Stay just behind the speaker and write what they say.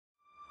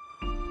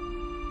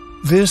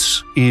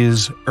This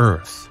is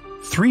Earth,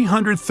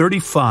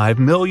 335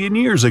 million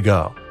years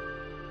ago.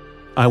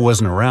 I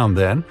wasn't around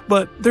then,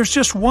 but there's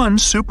just one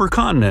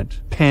supercontinent,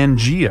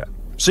 Pangaea.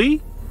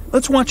 See?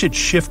 Let's watch it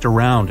shift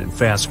around and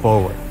fast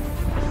forward.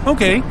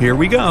 Okay, here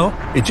we go.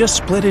 It just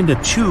split into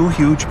two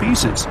huge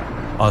pieces.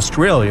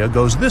 Australia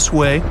goes this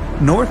way,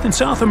 North and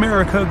South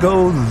America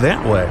go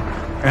that way.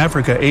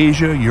 Africa,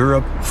 Asia,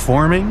 Europe,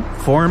 forming,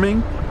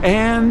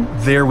 and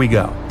there we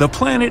go. The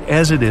planet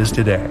as it is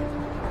today.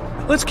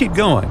 Let's keep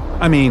going.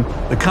 I mean,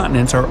 the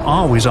continents are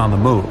always on the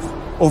move.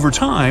 Over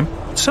time,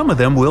 some of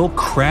them will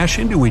crash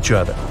into each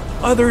other.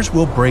 Others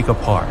will break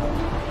apart.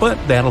 But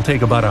that'll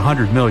take about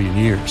 100 million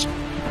years.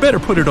 Better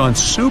put it on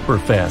super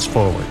fast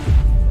forward.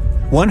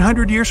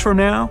 100 years from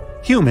now,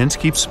 humans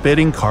keep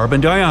spitting carbon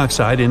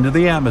dioxide into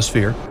the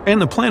atmosphere,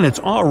 and the planet's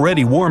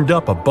already warmed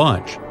up a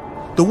bunch.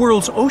 The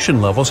world's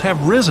ocean levels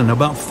have risen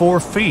about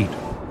 4 feet.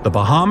 The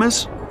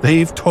Bahamas?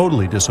 They've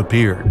totally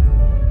disappeared.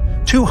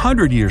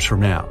 200 years from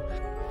now,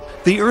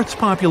 the Earth's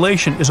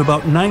population is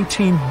about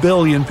 19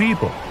 billion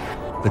people.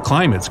 The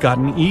climate's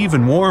gotten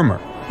even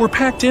warmer. We're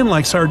packed in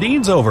like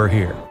sardines over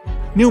here.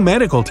 New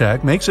medical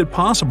tech makes it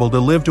possible to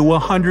live to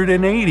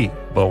 180.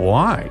 But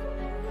why?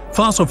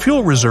 Fossil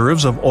fuel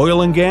reserves of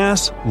oil and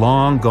gas?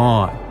 Long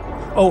gone.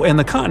 Oh, and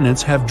the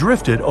continents have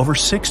drifted over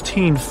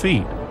 16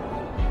 feet.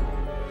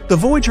 The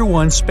Voyager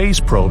 1 space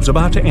probe's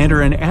about to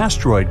enter an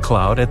asteroid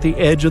cloud at the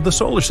edge of the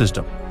solar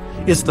system.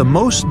 It's the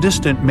most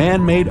distant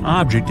man-made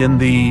object in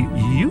the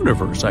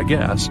universe, I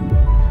guess.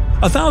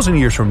 1,000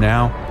 years from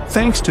now,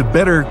 thanks to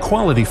better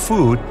quality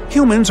food,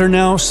 humans are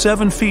now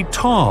 7 feet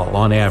tall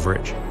on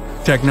average.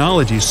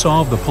 Technology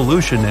solved the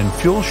pollution and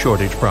fuel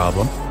shortage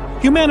problem.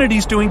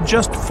 Humanity's doing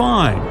just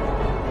fine.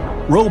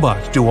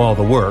 Robots do all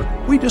the work,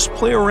 we just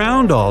play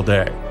around all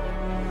day.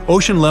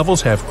 Ocean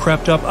levels have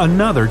crept up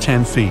another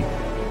 10 feet.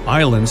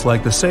 Islands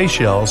like the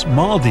Seychelles,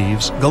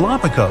 Maldives,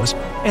 Galapagos,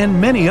 and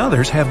many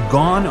others have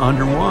gone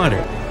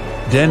underwater.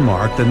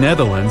 Denmark, the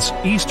Netherlands,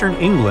 Eastern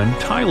England,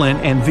 Thailand,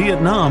 and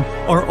Vietnam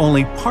are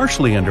only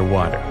partially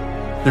underwater.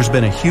 There's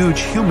been a huge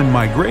human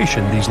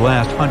migration these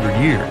last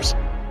 100 years.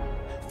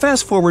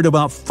 Fast forward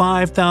about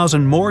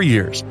 5,000 more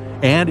years,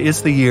 and it's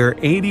the year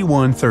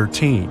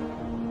 8113.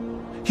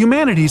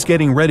 Humanity's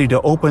getting ready to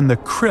open the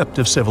crypt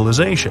of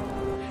civilization.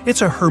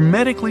 It's a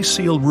hermetically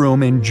sealed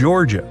room in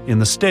Georgia, in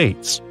the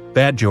States.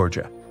 Bad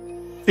Georgia.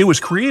 It was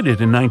created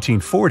in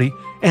 1940,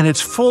 and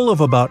it's full of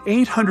about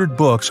 800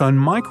 books on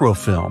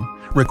microfilm,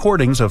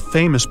 recordings of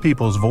famous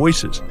people's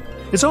voices.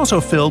 It's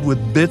also filled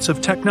with bits of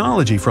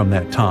technology from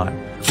that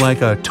time,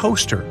 like a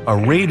toaster, a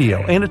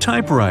radio, and a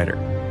typewriter.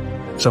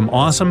 Some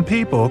awesome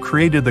people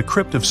created the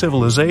crypt of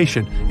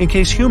civilization in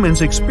case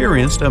humans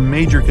experienced a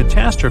major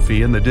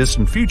catastrophe in the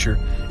distant future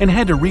and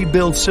had to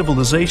rebuild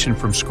civilization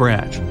from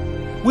scratch.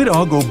 We'd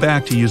all go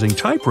back to using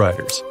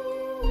typewriters.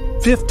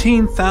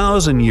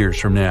 15,000 years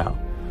from now,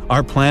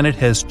 our planet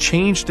has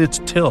changed its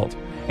tilt,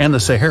 and the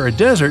Sahara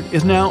Desert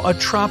is now a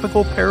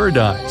tropical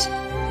paradise.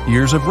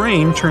 Years of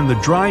rain turn the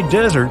dry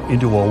desert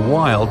into a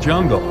wild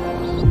jungle.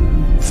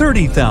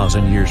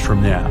 30,000 years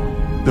from now,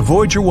 the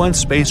Voyager 1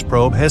 space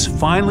probe has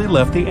finally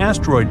left the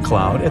asteroid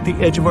cloud at the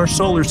edge of our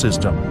solar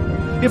system.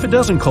 If it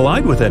doesn't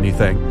collide with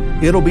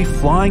anything, it'll be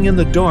flying in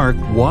the dark,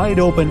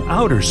 wide-open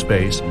outer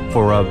space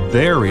for a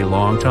very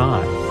long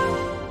time.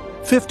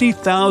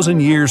 50,000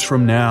 years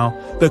from now,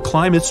 the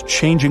climate's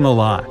changing a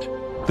lot.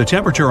 The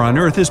temperature on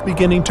Earth is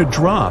beginning to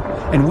drop,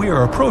 and we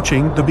are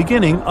approaching the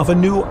beginning of a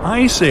new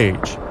ice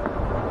age.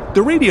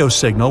 The radio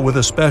signal with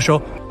a special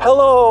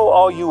 "Hello,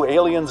 all you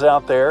aliens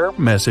out there"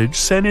 message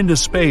sent into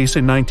space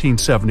in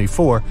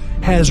 1974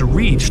 has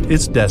reached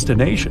its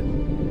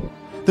destination.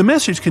 The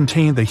message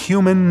contained the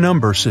human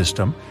number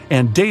system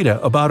and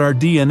data about our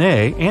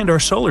DNA and our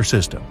solar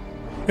system.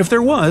 If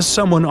there was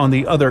someone on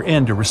the other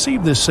end to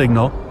receive this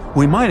signal,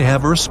 we might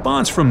have a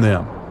response from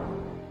them.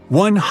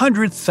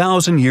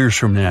 100,000 years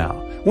from now,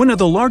 one of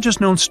the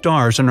largest known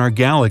stars in our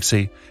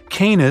galaxy,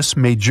 Canis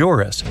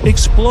Majoris,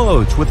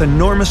 explodes with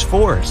enormous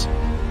force.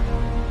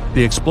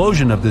 The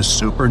explosion of this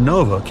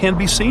supernova can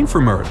be seen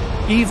from Earth,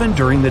 even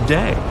during the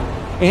day,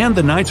 and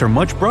the nights are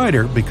much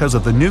brighter because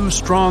of the new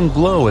strong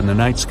glow in the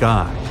night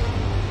sky.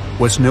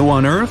 What's new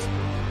on Earth?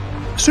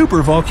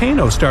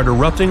 Supervolcanoes start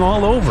erupting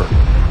all over.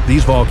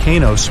 These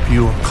volcanoes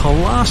spew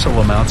colossal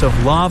amounts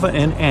of lava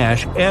and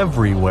ash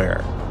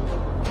everywhere.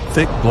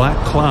 Thick black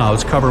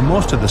clouds cover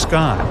most of the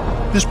sky.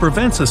 This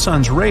prevents the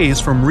sun's rays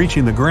from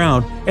reaching the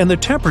ground, and the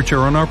temperature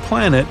on our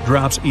planet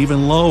drops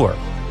even lower.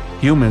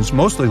 Humans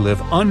mostly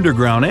live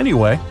underground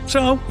anyway,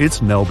 so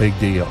it's no big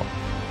deal.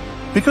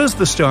 Because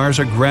the stars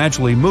are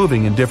gradually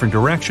moving in different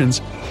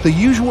directions, the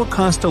usual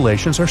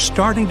constellations are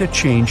starting to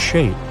change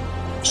shape.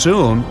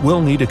 Soon,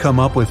 we'll need to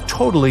come up with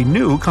totally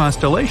new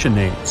constellation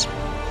names.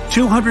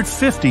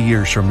 250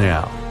 years from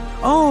now.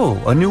 Oh,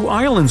 a new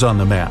island's on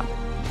the map.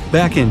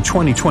 Back in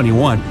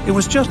 2021, it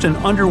was just an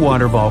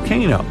underwater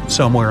volcano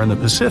somewhere in the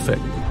Pacific.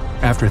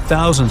 After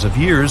thousands of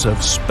years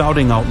of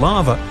spouting out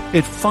lava,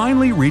 it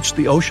finally reached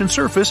the ocean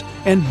surface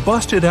and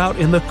busted out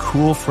in the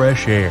cool,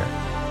 fresh air.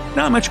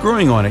 Not much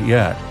growing on it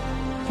yet.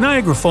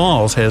 Niagara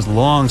Falls has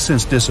long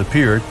since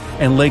disappeared,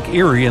 and Lake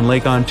Erie and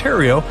Lake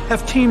Ontario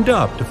have teamed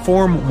up to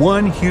form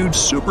one huge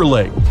super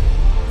lake.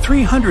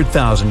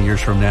 300,000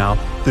 years from now,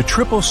 the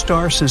triple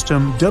star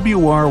system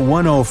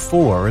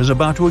WR104 is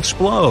about to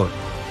explode.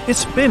 It's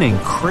spinning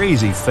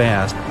crazy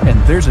fast, and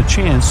there's a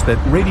chance that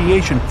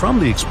radiation from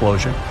the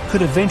explosion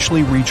could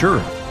eventually reach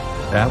Earth.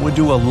 That would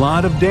do a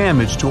lot of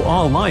damage to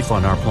all life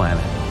on our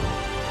planet.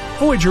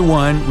 Voyager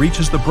 1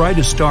 reaches the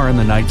brightest star in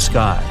the night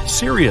sky,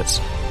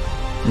 Sirius.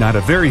 Not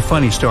a very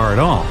funny star at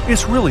all,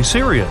 it's really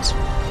Sirius.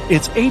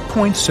 It's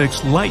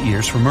 8.6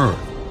 light-years from Earth.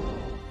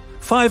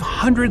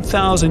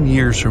 500,000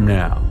 years from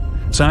now,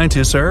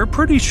 scientists are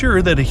pretty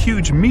sure that a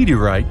huge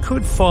meteorite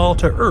could fall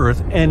to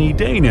Earth any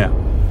day now.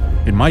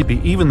 It might be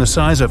even the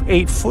size of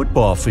 8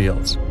 football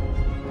fields.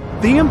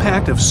 The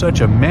impact of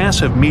such a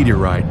massive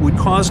meteorite would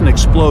cause an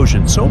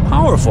explosion so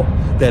powerful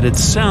that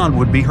its sound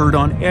would be heard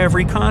on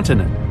every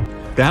continent.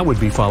 That would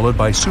be followed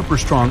by super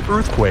strong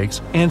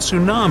earthquakes and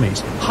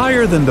tsunamis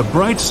higher than the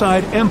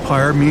Brightside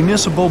Empire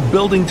municipal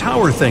building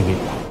tower thingy.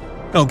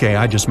 Okay,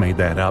 I just made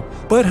that up,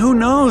 but who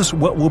knows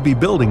what we'll be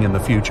building in the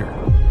future.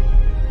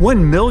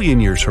 1 million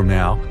years from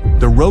now,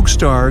 the rogue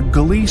star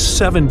Gliese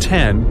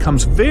 710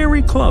 comes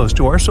very close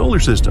to our solar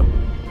system.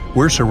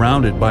 We're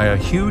surrounded by a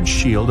huge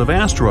shield of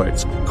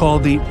asteroids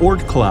called the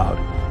Oort cloud,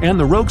 and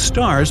the rogue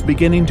star is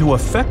beginning to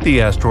affect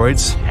the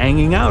asteroids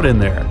hanging out in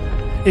there.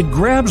 It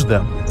grabs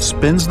them,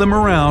 spins them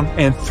around,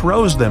 and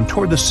throws them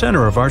toward the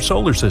center of our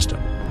solar system.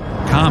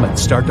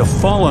 Comets start to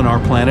fall on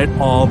our planet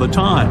all the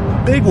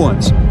time, big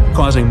ones,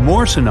 causing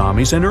more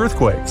tsunamis and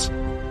earthquakes.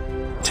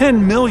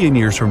 10 million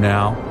years from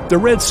now, the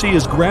Red Sea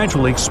is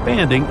gradually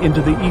expanding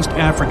into the East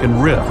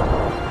African Rift.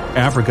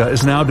 Africa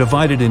is now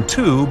divided in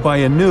two by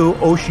a new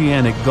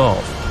oceanic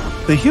gulf.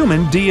 The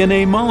human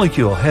DNA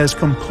molecule has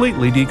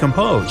completely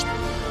decomposed.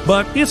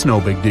 But it's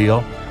no big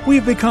deal.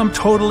 We've become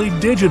totally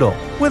digital,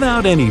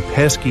 without any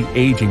pesky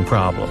aging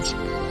problems.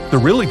 The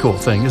really cool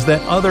thing is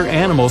that other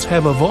animals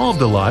have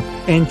evolved a lot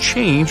and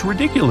changed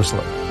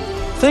ridiculously.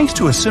 Thanks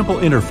to a simple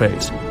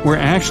interface, we're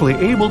actually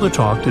able to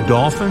talk to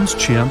dolphins,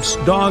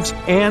 chimps, dogs,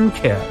 and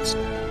cats.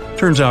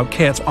 Turns out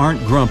cats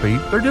aren't grumpy,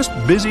 they're just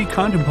busy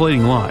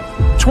contemplating life.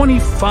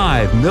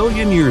 25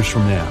 million years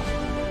from now.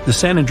 The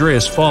San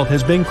Andreas Fault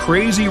has been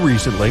crazy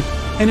recently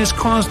and has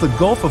caused the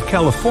Gulf of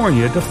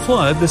California to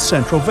flood the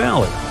Central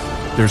Valley.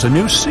 There's a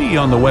new sea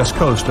on the west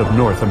coast of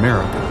North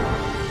America.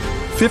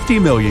 50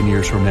 million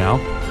years from now,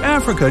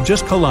 Africa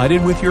just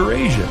collided with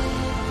Eurasia.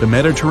 The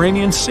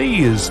Mediterranean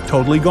Sea is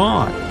totally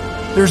gone.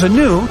 There's a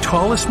new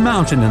tallest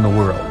mountain in the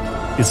world.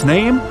 Its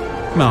name?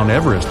 Mount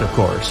Everest, of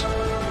course.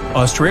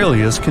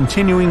 Australia is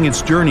continuing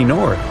its journey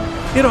north.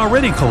 It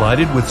already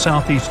collided with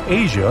Southeast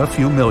Asia a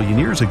few million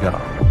years ago.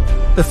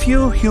 The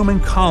few human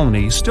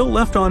colonies still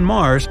left on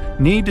Mars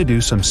need to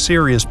do some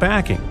serious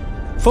packing.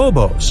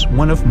 Phobos,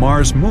 one of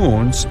Mars'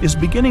 moons, is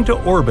beginning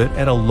to orbit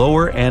at a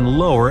lower and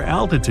lower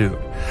altitude.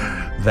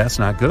 That's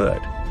not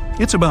good.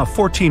 It's about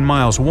 14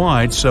 miles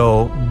wide,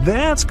 so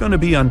that's going to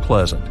be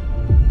unpleasant.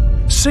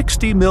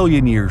 60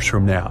 million years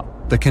from now,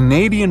 the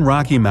Canadian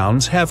Rocky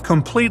Mountains have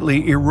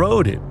completely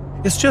eroded.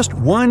 It's just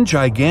one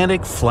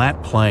gigantic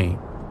flat plain.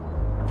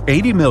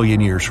 80 million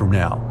years from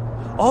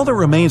now, all that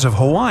remains of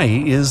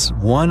Hawaii is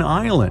one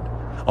island.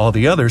 All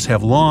the others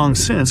have long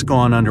since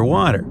gone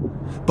underwater.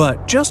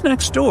 But just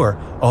next door,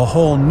 a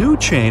whole new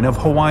chain of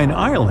Hawaiian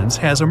islands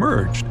has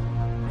emerged.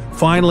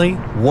 Finally,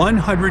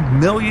 100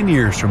 million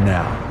years from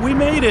now, we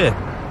made it!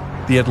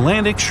 The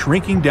Atlantic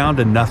shrinking down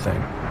to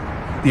nothing.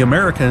 The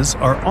Americas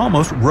are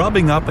almost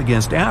rubbing up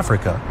against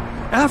Africa.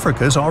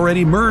 Africa's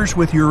already merged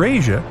with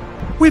Eurasia.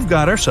 We've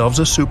got ourselves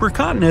a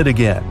supercontinent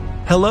again.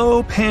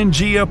 Hello,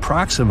 Pangaea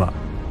Proxima.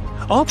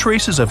 All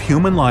traces of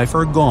human life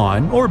are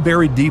gone or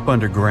buried deep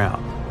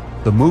underground.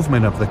 The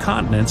movement of the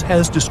continents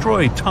has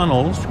destroyed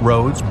tunnels,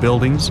 roads,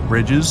 buildings,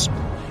 bridges.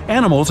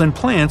 Animals and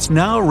plants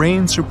now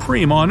reign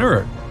supreme on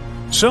Earth.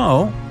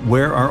 So,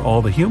 where are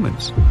all the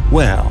humans?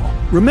 Well,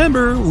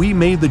 remember we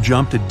made the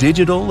jump to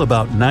digital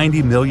about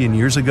 90 million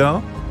years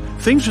ago?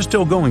 Things are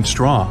still going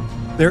strong.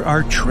 There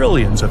are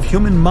trillions of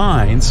human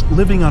minds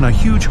living on a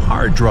huge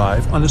hard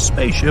drive on a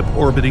spaceship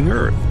orbiting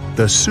Earth.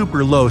 The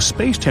super low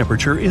space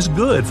temperature is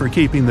good for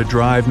keeping the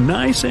drive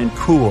nice and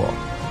cool.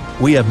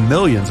 We have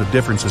millions of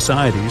different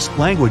societies,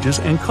 languages,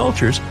 and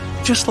cultures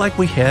just like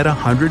we had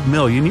 100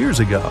 million years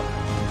ago.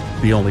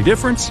 The only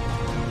difference?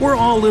 We're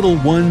all little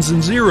ones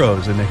and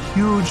zeros in a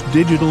huge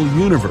digital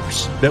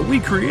universe that we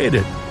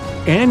created.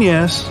 And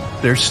yes,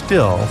 there's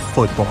still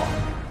football.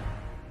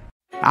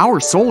 Our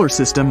solar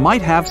system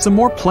might have some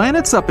more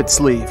planets up its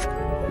sleeve.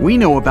 We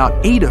know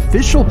about 8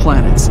 official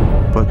planets,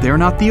 but they're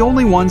not the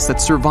only ones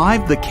that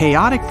survived the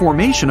chaotic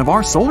formation of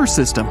our solar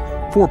system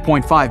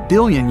 4.5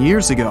 billion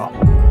years ago.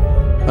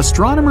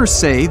 Astronomers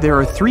say there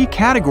are 3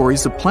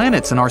 categories of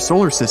planets in our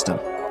solar system.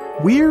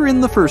 We're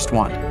in the first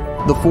one,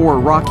 the 4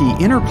 rocky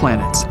inner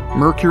planets,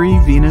 Mercury,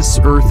 Venus,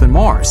 Earth, and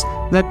Mars,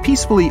 that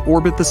peacefully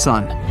orbit the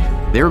Sun.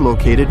 They're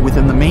located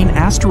within the main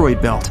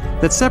asteroid belt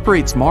that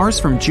separates Mars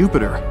from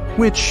Jupiter,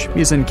 which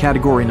is in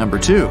category number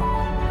 2.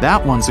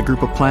 That one's a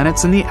group of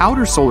planets in the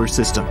outer solar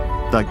system,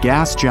 the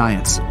gas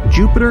giants,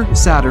 Jupiter,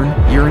 Saturn,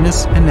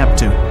 Uranus, and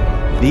Neptune.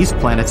 These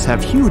planets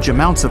have huge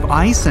amounts of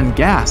ice and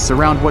gas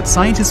around what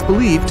scientists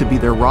believe to be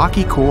their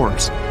rocky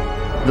cores.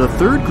 The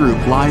third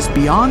group lies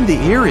beyond the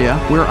area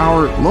where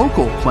our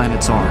local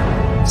planets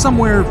are,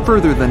 somewhere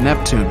further than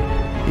Neptune.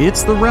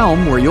 It's the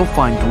realm where you'll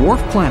find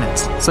dwarf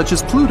planets such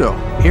as Pluto,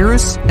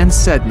 Eris, and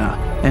Sedna,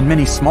 and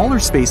many smaller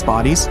space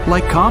bodies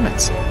like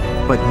comets.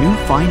 But new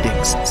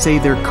findings say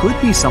there could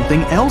be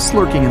something else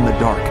lurking in the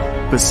dark,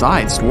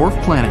 besides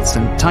dwarf planets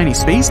and tiny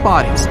space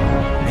bodies.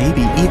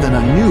 Maybe even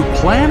a new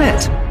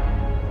planet.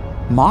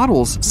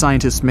 Models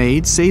scientists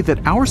made say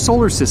that our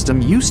solar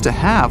system used to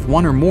have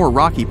one or more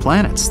rocky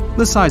planets,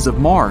 the size of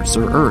Mars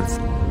or Earth.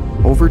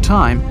 Over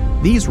time,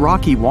 these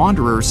rocky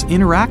wanderers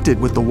interacted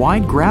with the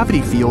wide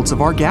gravity fields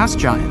of our gas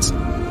giants.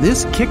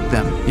 This kicked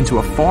them into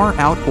a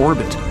far-out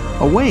orbit,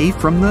 away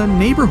from the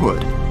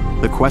neighborhood.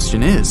 The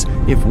question is,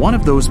 if one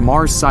of those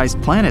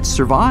Mars-sized planets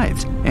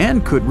survived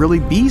and could really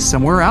be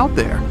somewhere out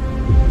there.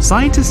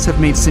 Scientists have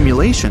made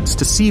simulations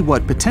to see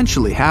what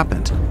potentially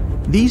happened.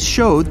 These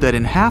showed that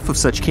in half of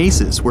such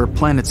cases where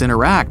planets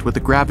interact with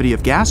the gravity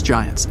of gas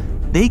giants,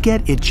 they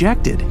get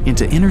ejected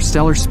into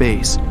interstellar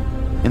space.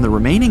 In the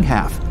remaining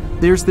half,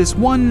 there's this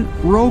one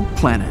rogue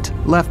planet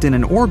left in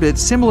an orbit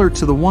similar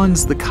to the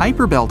ones the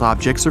Kuiper Belt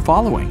objects are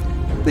following.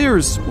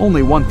 There's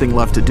only one thing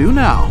left to do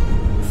now: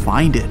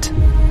 find it.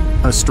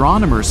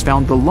 Astronomers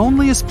found the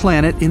loneliest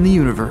planet in the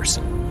universe.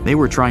 They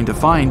were trying to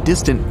find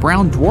distant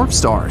brown dwarf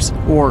stars,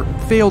 or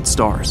failed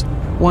stars,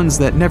 ones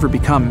that never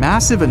become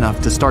massive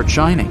enough to start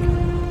shining.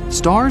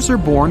 Stars are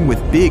born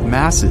with big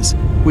masses,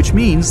 which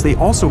means they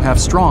also have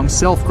strong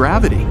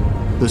self-gravity.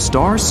 The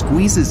star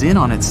squeezes in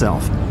on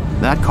itself.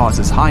 That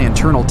causes high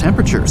internal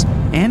temperatures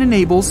and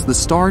enables the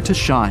star to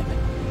shine.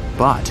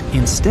 But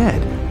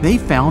instead, they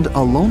found a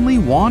lonely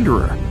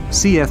wanderer,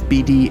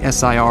 CFBD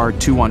SIR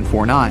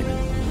 2149.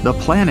 The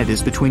planet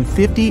is between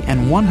 50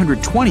 and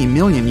 120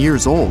 million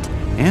years old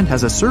and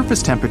has a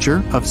surface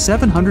temperature of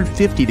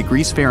 750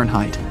 degrees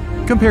Fahrenheit.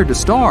 Compared to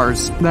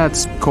stars,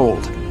 that's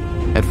cold.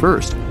 At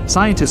first,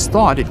 scientists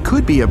thought it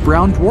could be a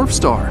brown dwarf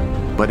star,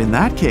 but in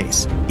that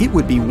case, it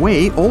would be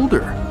way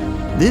older.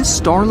 This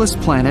starless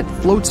planet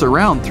floats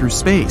around through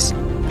space,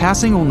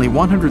 passing only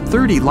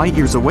 130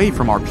 light-years away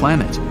from our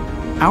planet.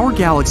 Our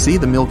galaxy,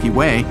 the Milky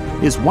Way,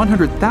 is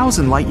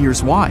 100,000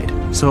 light-years wide,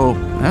 so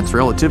that's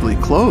relatively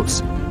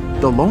close.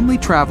 The lonely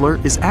traveler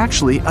is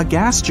actually a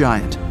gas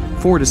giant,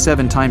 4 to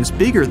 7 times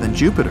bigger than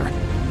Jupiter.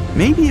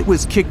 Maybe it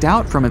was kicked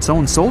out from its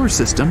own solar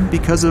system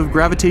because of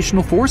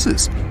gravitational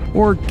forces,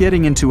 or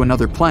getting into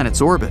another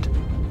planet's orbit,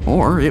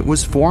 or it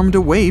was formed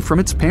away from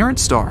its parent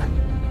star.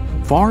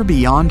 Far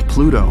beyond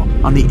Pluto,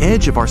 on the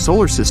edge of our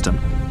solar system,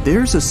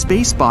 there's a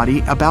space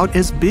body about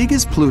as big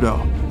as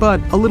Pluto, but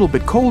a little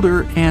bit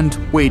colder and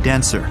way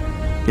denser.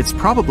 It's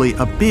probably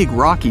a big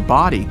rocky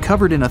body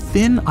covered in a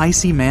thin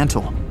icy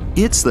mantle.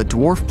 It's the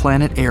dwarf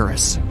planet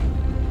Eris.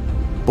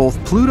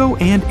 Both Pluto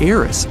and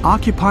Eris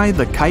occupy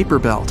the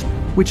Kuiper Belt,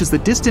 which is the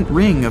distant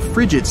ring of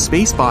frigid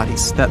space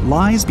bodies that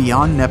lies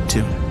beyond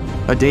Neptune.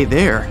 A day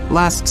there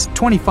lasts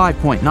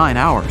 25.9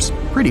 hours,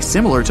 pretty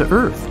similar to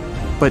Earth.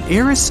 But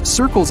Eris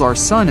circles our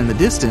sun in the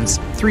distance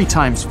 3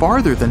 times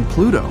farther than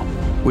Pluto,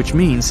 which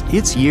means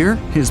its year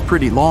is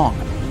pretty long,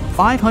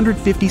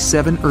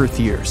 557 Earth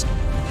years.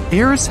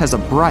 Eris has a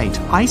bright,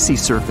 icy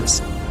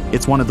surface.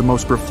 It's one of the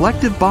most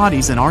reflective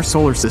bodies in our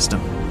solar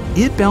system.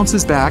 It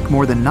bounces back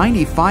more than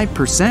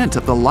 95%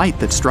 of the light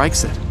that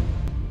strikes it.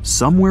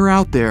 Somewhere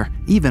out there,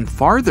 even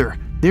farther,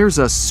 there's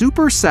a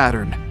super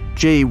Saturn,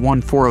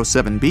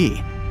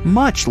 J1407b,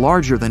 much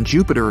larger than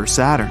Jupiter or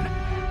Saturn.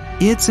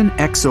 It's an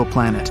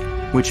exoplanet,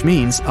 which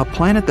means a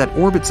planet that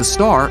orbits a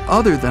star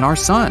other than our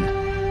Sun.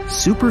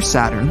 Super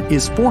Saturn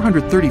is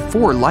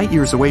 434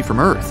 light-years away from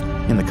Earth,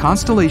 in the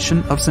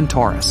constellation of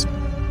Centaurus.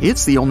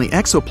 It's the only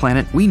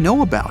exoplanet we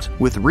know about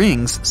with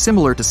rings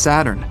similar to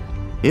Saturn.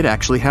 It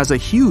actually has a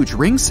huge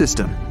ring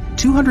system,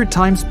 200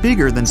 times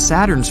bigger than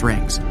Saturn's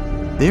rings.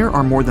 There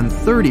are more than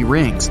 30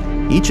 rings,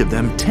 each of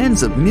them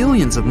tens of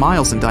millions of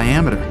miles in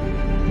diameter.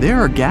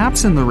 There are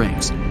gaps in the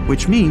rings,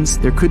 which means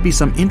there could be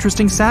some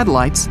interesting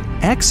satellites,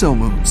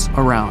 exomoons,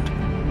 around.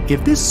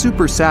 If this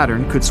super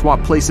Saturn could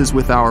swap places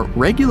with our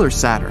regular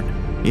Saturn,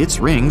 its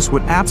rings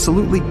would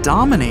absolutely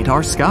dominate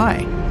our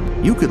sky.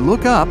 You could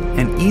look up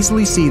and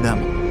easily see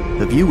them.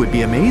 The view would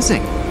be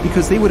amazing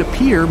because they would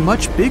appear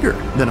much bigger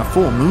than a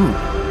full moon.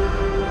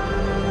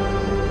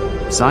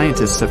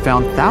 Scientists have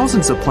found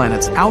thousands of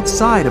planets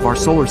outside of our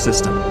solar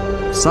system.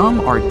 Some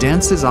are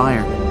dense as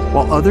iron,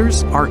 while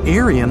others are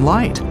airy and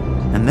light.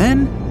 And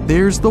then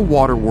there's the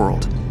water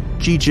world,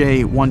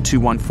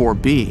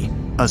 GJ1214b,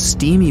 a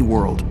steamy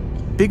world,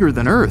 bigger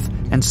than Earth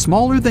and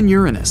smaller than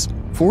Uranus,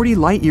 40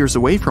 light-years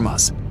away from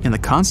us, in the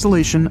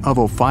constellation of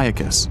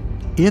Ophiuchus.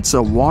 It's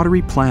a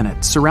watery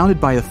planet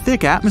surrounded by a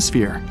thick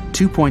atmosphere,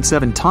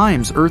 2.7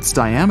 times Earth's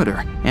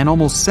diameter, and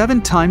almost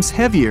 7 times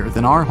heavier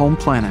than our home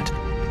planet.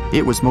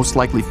 It was most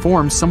likely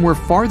formed somewhere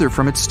farther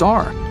from its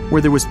star,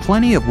 where there was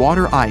plenty of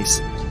water ice.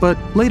 but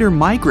later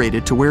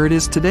migrated to where it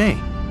is today.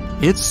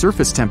 Its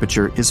surface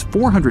temperature is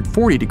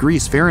 440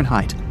 degrees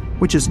Fahrenheit,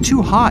 which is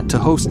too hot to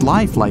host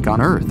life like on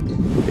Earth.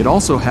 It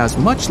also has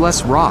much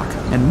less rock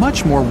and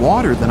much more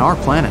water than our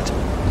planet.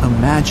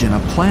 Imagine a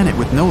planet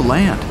with no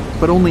land,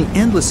 but only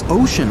endless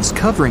oceans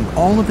covering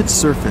all of its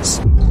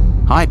surface.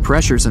 High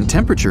pressures and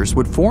temperatures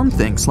would form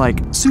things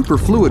like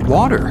superfluid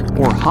water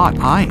or hot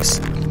ice,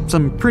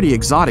 some pretty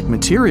exotic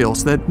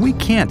materials that we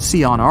can't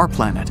see on our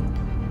planet.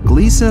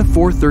 Gliese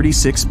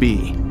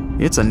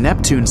 436b. It's a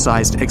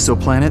Neptune-sized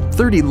exoplanet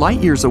 30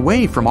 light-years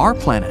away from our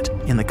planet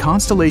in the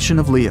constellation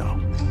of Leo.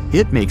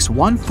 It makes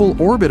one full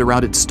orbit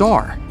around its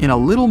star in a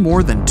little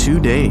more than 2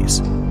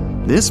 days.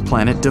 This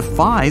planet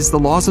defies the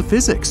laws of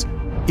physics.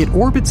 It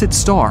orbits its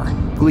star,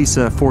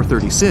 Gliese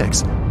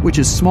 436, which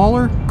is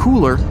smaller,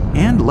 cooler,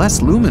 and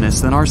less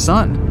luminous than our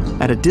Sun,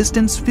 at a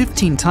distance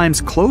 15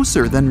 times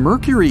closer than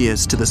Mercury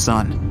is to the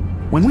Sun.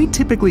 When we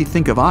typically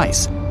think of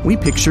ice, we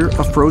picture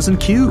a frozen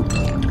cube.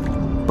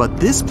 But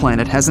this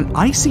planet has an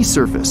icy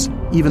surface,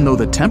 even though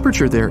the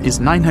temperature there is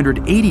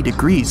 980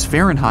 degrees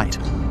Fahrenheit.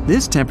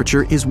 This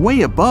temperature is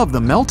way above the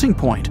melting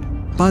point,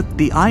 but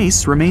the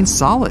ice remains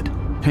solid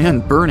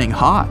and burning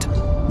hot.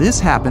 This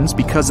happens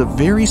because of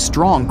very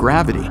strong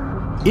gravity.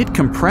 It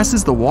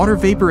compresses the water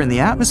vapor in the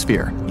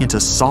atmosphere into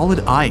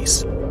solid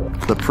ice.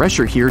 The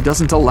pressure here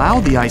doesn't allow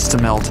the ice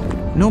to melt,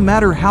 no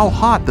matter how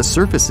hot the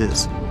surface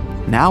is.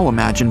 Now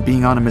imagine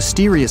being on a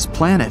mysterious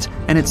planet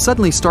and it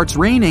suddenly starts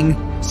raining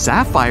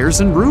sapphires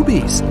and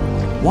rubies.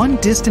 One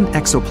distant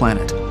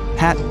exoplanet,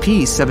 HAT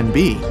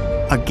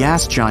P7b, a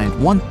gas giant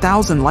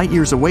 1,000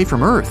 light-years away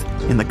from Earth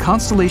in the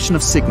constellation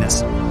of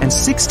Cygnus and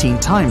 16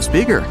 times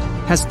bigger,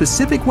 has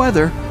specific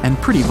weather and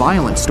pretty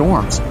violent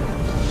storms.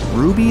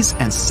 Rubies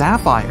and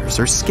sapphires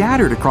are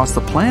scattered across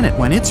the planet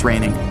when it's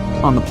raining.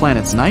 On the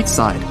planet's night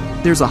side,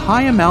 there's a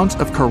high amount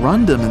of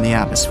corundum in the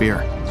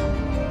atmosphere.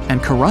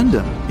 And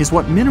corundum is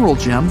what mineral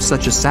gems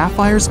such as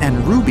sapphires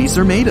and rubies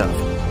are made of.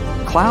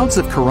 Clouds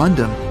of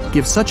corundum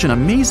give such an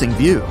amazing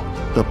view.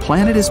 The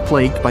planet is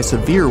plagued by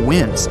severe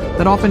winds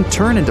that often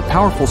turn into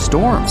powerful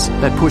storms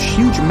that push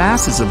huge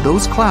masses of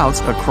those clouds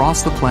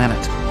across the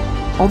planet.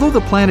 Although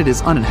the planet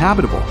is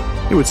uninhabitable,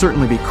 it would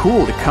certainly be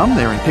cool to come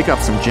there and pick up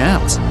some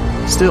gems.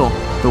 Still,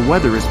 the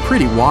weather is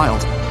pretty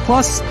wild.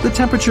 Plus, the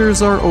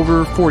temperatures are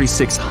over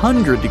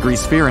 4,600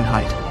 degrees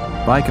Fahrenheit.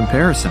 By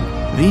comparison,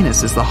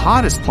 Venus is the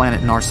hottest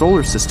planet in our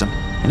solar system,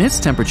 and its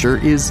temperature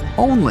is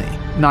only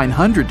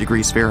 900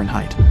 degrees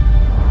Fahrenheit.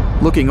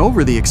 Looking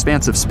over the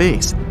expanse of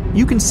space,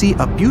 you can see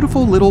a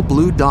beautiful little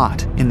blue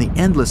dot in the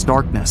endless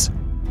darkness.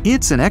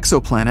 It's an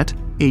exoplanet,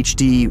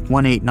 HD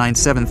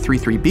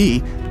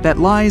 189733b, that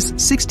lies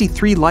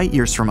 63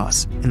 light-years from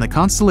us in the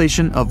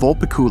constellation of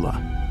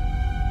Vulpecula.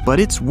 But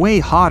it's way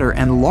hotter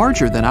and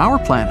larger than our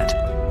planet,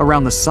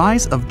 around the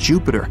size of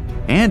Jupiter,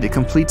 and it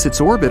completes its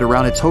orbit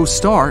around its host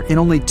star in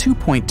only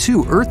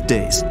 2.2 Earth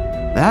days.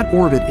 That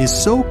orbit is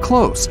so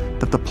close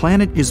that the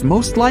planet is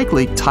most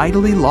likely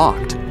tidally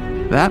locked.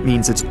 That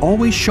means it's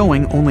always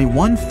showing only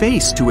one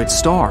face to its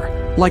star,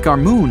 like our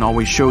moon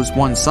always shows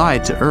one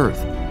side to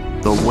Earth.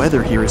 The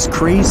weather here is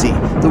crazy.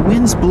 The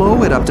winds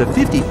blow at up to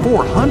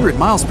 5,400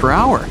 miles per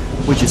hour,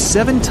 which is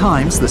 7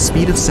 times the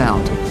speed of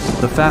sound.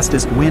 The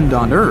fastest wind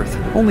on Earth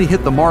only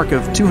hit the mark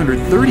of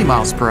 230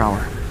 miles per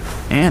hour.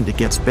 And it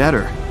gets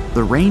better.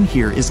 The rain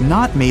here is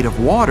not made of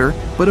water,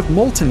 but of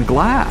molten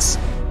glass.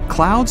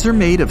 Clouds are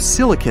made of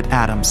silicate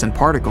atoms and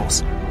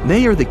particles.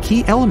 They are the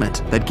key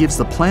element that gives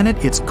the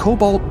planet its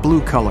cobalt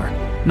blue color,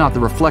 not the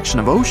reflection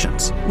of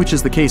oceans, which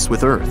is the case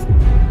with Earth.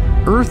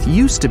 Earth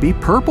used to be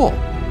purple.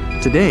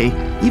 Today,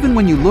 even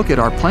when you look at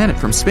our planet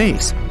from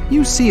space,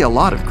 you see a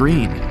lot of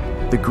green.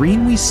 The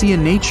green we see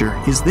in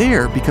nature is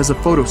there because of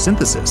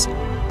photosynthesis,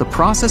 the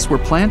process where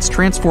plants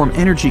transform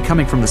energy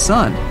coming from the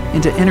sun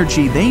into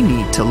energy they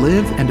need to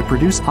live and to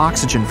produce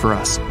oxygen for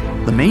us.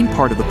 The main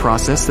part of the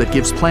process that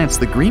gives plants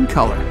the green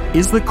color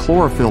is the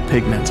chlorophyll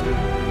pigment.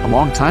 A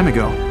long time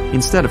ago,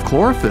 instead of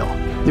chlorophyll,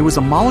 there was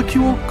a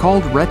molecule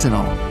called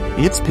retinol.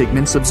 Its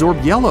pigments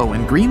absorb yellow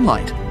and green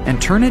light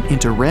and turn it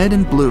into red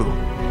and blue.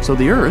 So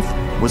the Earth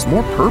was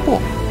more purple.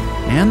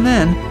 And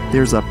then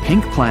there's a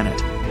pink planet,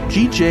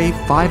 GJ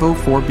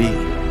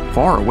 504b,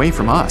 far away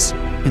from us,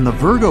 in the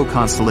Virgo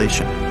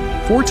constellation,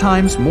 4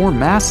 times more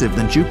massive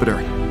than Jupiter.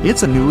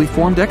 It's a newly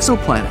formed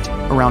exoplanet,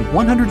 around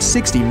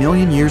 160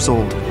 million years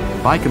old.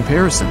 By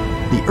comparison,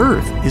 the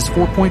Earth is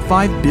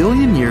 4.5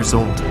 billion years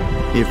old.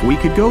 If we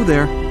could go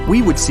there,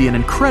 we would see an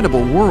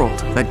incredible world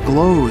that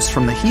glows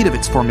from the heat of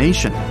its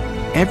formation.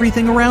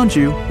 Everything around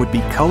you would be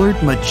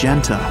colored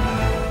magenta.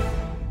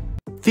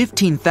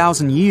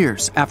 15,000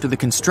 years after the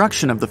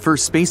construction of the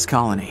first space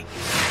colony,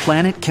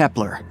 planet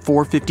Kepler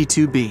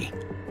 452b,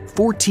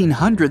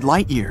 1,400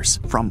 light-years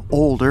from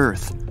old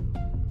Earth.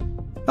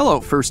 Hello,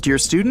 first-year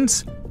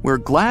students. We're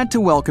glad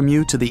to welcome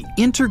you to the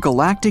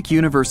Intergalactic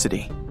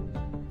University.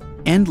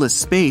 Endless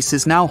space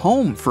is now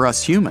home for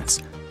us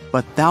humans,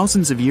 but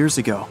thousands of years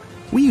ago,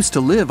 we used to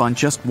live on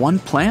just one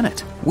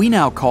planet we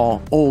now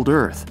call Old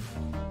Earth.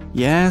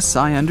 Yes,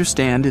 I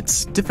understand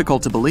it's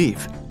difficult to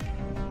believe.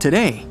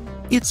 Today,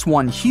 It's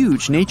one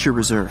huge nature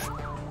reserve.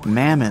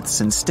 Mammoths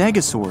and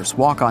stegosaurs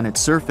walk on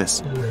its surface,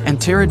 and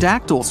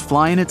pterodactyls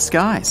fly in its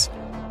skies.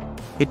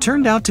 It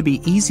turned out to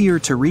be easier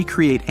to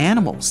recreate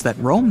animals that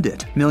roamed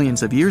it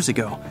millions of years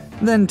ago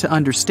than to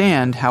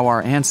understand how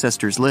our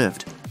ancestors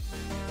lived.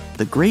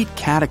 The Great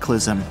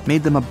Cataclysm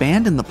made them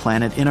abandon the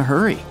planet in a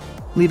hurry,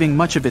 leaving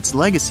much of its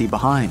legacy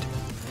behind.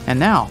 And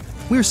now,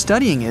 we're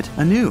studying it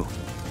anew.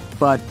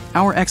 But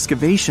our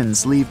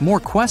excavations leave more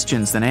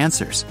questions than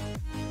answers.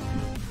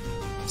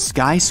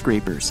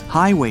 Skyscrapers,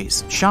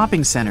 highways,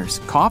 shopping centers,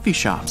 coffee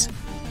shops,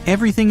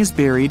 everything is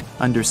buried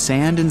under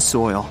sand and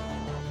soil.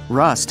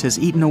 Rust has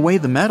eaten away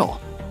the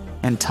metal,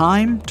 and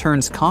time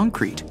turns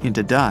concrete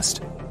into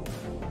dust.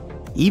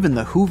 Even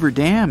the Hoover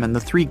Dam and the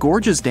Three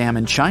Gorges Dam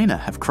in China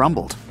have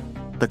crumbled.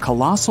 The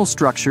colossal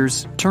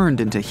structures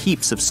turned into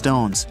heaps of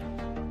stones.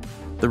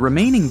 The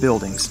remaining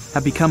buildings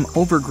have become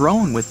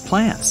overgrown with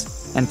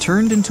plants and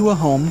turned into a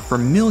home for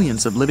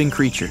millions of living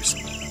creatures.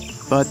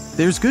 But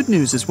there's good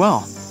news as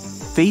well.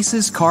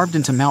 Faces carved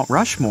into Mount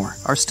Rushmore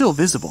are still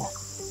visible.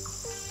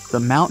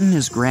 The mountain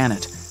is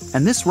granite,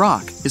 and this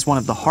rock is one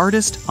of the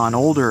hardest on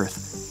old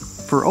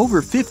Earth. For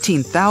over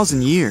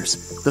 15,000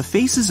 years, the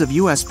faces of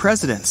U.S.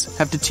 presidents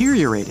have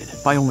deteriorated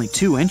by only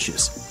 2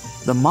 inches.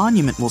 The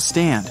monument will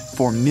stand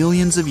for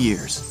millions of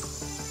years.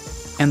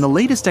 And the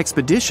latest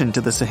expedition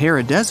to the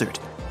Sahara Desert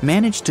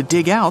managed to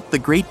dig out the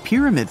Great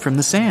Pyramid from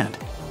the sand.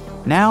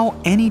 Now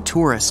any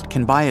tourist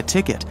can buy a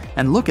ticket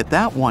and look at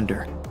that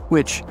wonder,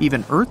 which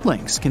even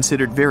Earthlings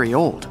considered very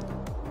old.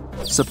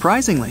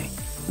 Surprisingly,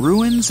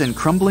 ruins and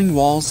crumbling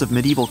walls of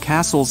medieval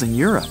castles in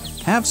Europe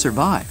have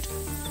survived.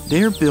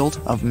 They're built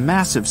of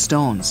massive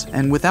stones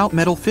and without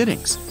metal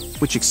fittings,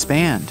 which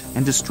expand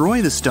and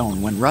destroy the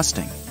stone when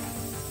rusting.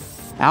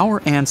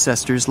 Our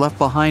ancestors left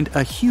behind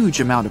a huge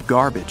amount of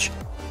garbage.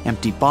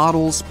 Empty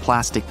bottles,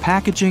 plastic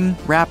packaging,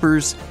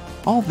 wrappers.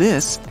 All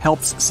this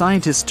helps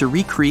scientists to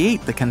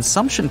recreate the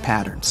consumption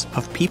patterns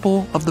of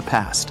people of the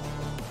past.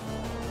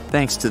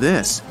 Thanks to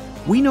this,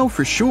 we know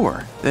for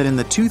sure that in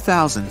the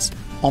 2000s,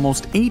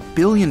 almost 8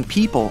 billion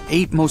people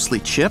ate mostly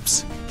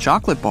chips,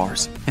 chocolate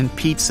bars, and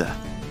pizza.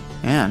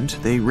 And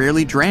they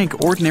rarely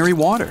drank ordinary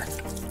water.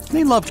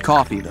 They loved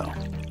coffee, though.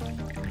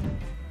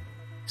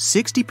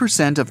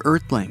 60% of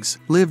Earthlings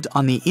lived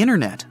on the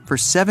internet for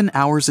 7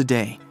 hours a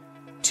day.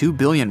 2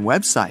 billion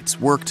websites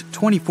worked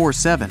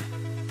 24/7.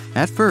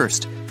 At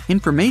first,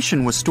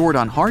 information was stored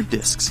on hard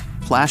disks,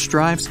 flash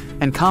drives,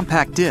 and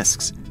compact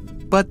disks.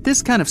 But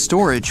this kind of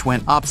storage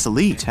went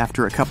obsolete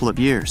after a couple of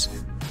years.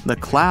 The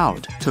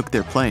cloud took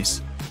their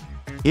place.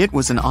 It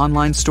was an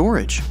online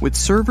storage with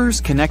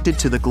servers connected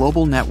to the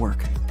global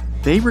network.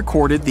 They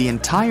recorded the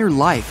entire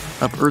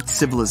life of Earth's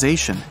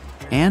civilization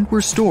and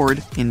were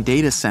stored in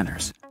data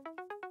centers.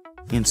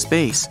 In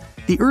space,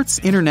 the Earth's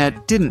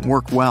internet didn't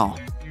work well.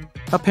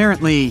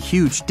 Apparently,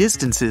 huge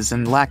distances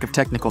and lack of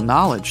technical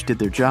knowledge did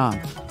their job.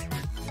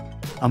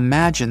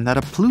 Imagine that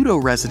a Pluto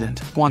resident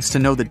wants to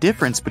know the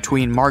difference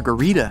between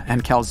margarita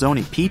and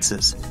calzone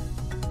pizzas.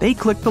 They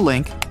click the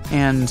link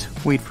and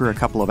wait for a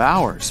couple of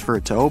hours for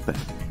it to open.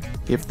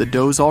 If the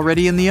dough's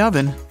already in the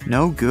oven,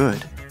 no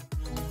good.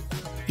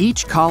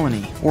 Each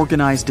colony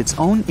organized its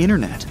own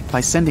internet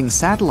by sending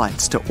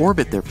satellites to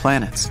orbit their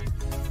planets.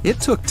 It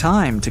took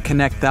time to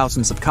connect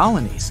thousands of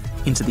colonies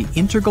into the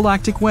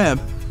intergalactic web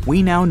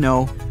we now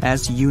know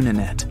as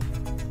Uninet.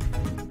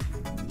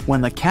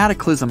 When the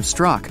cataclysm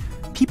struck,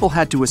 people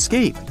had to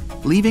escape,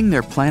 leaving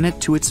their planet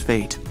to its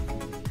fate.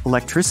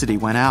 Electricity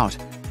went out,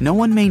 no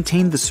one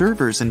maintained the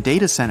servers and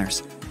data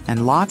centers,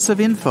 and lots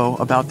of info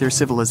about their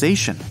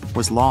civilization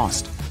was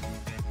lost.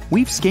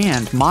 We've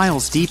scanned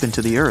miles deep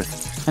into the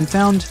Earth and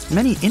found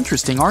many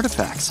interesting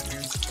artifacts.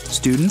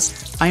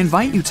 Students, I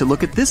invite you to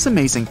look at this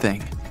amazing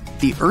thing.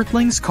 The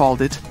Earthlings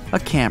called it a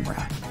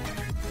camera.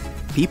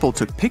 People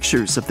took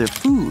pictures of their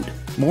food,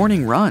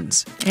 morning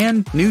runs,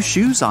 and new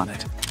shoes on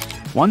it.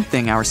 One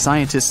thing our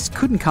scientists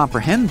couldn't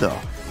comprehend, though,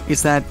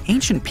 is that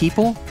ancient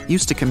people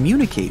used to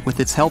communicate with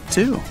its help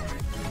too.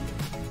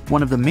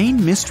 One of the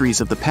main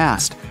mysteries of the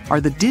past are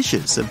the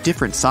dishes of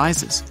different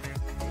sizes.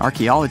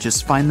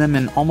 Archaeologists find them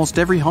in almost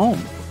every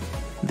home.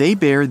 They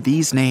bear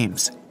these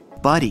names: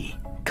 Buddy,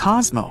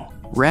 Cosmo,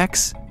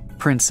 Rex,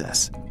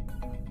 Princess.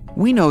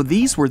 We know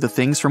these were the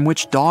things from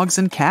which dogs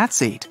and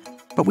cats ate,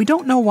 but we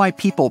don't know why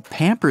people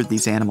pampered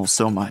these animals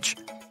so much.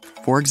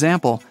 For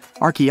example,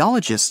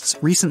 archaeologists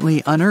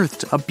recently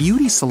unearthed a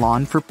beauty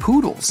salon for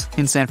poodles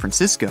in San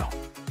Francisco.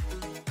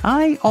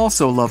 I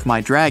also love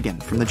my dragon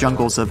from the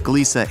jungles of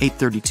Galisa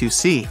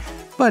 832C,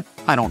 but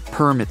I don't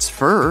perm its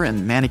fur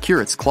and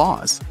manicure its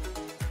claws.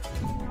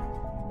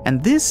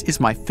 And this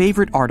is my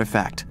favorite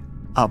artifact,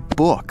 a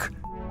book.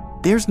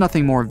 There's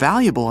nothing more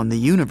valuable in the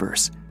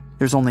universe.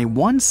 There's only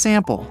one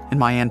sample in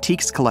my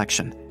antiques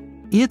collection.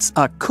 It's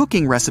a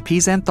cooking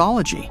recipes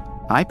anthology.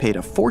 I paid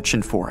a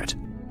fortune for it.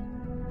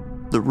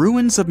 The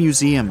ruins of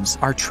museums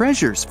are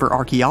treasures for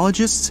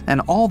archaeologists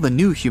and all the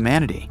new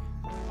humanity.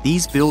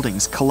 These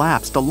buildings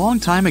collapsed a long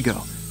time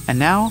ago and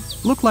now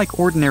look like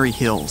ordinary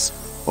hills,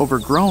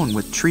 overgrown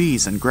with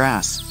trees and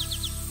grass.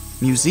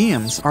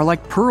 Museums are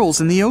like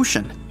pearls in the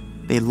ocean.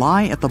 They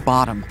lie at the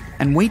bottom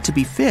and wait to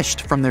be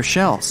fished from their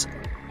shells.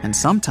 And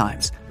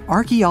sometimes,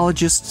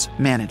 archaeologists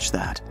manage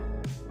that.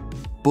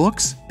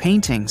 Books,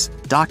 paintings,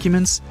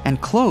 documents,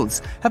 and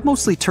clothes have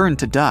mostly turned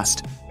to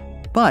dust.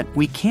 But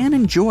we can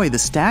enjoy the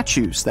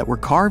statues that were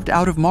carved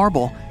out of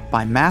marble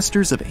by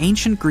masters of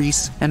ancient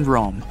Greece and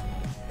Rome.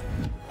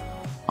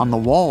 On the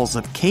walls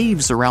of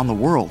caves around the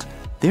world,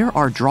 there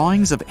are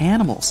drawings of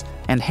animals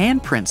and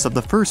handprints of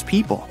the first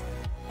people.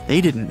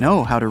 They didn't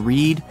know how to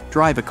read,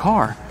 drive a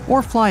car,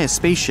 or fly a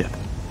spaceship,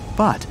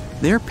 but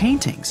their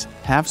paintings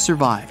have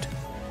survived.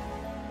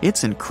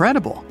 It's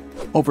incredible.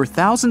 Over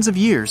thousands of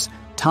years,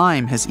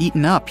 time has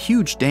eaten up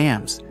huge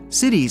dams,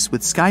 cities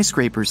with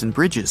skyscrapers and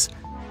bridges,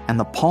 and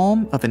the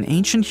palm of an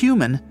ancient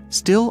human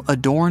still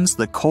adorns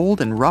the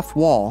cold and rough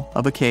wall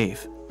of a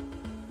cave.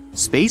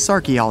 Space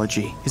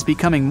archaeology is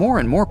becoming more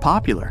and more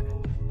popular.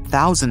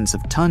 Thousands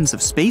of tons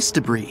of space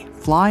debris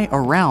fly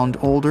around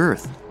old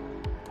Earth.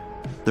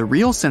 The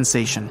real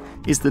sensation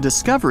is the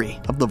discovery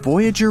of the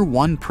Voyager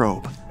 1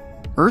 probe.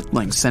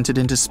 Earthlings sent it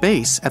into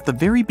space at the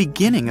very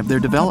beginning of their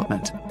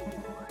development.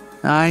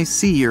 I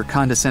see your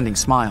condescending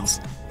smiles.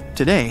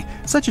 Today,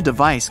 such a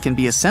device can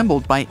be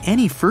assembled by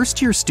any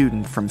first-year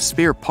student from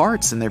spare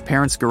parts in their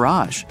parents'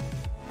 garage.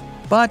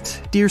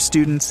 But, dear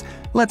students,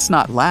 let's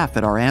not laugh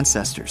at our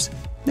ancestors.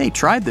 They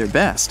tried their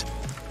best.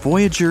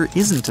 Voyager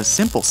isn't a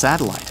simple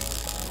satellite.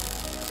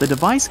 The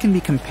device can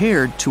be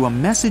compared to a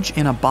message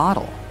in a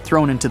bottle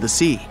thrown into the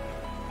sea.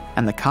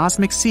 And the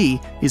cosmic sea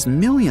is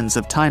millions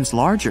of times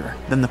larger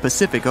than the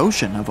Pacific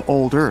Ocean of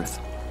old Earth.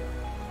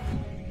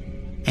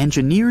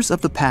 Engineers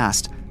of the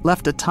past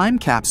left a time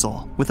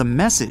capsule with a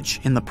message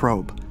in the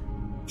probe.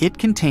 It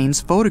contains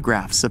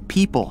photographs of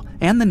people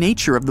and the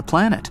nature of the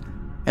planet,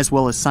 as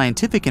well as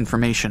scientific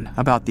information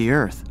about the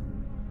Earth.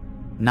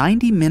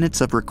 90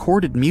 minutes of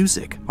recorded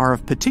music are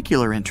of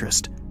particular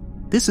interest.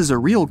 This is a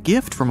real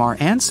gift from our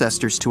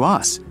ancestors to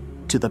us,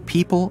 to the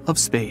people of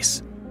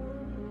space.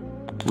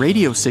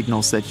 Radio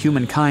signals that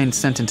humankind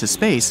sent into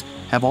space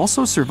have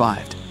also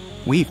survived.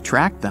 We've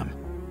tracked them.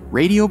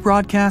 Radio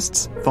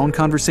broadcasts, phone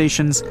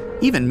conversations,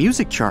 even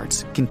music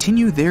charts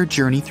continue their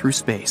journey through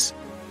space.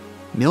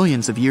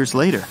 Millions of years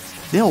later,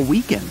 they'll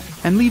weaken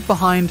and leave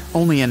behind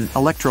only an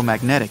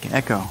electromagnetic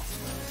echo.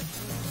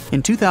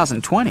 In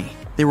 2020,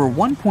 there were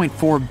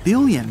 1.4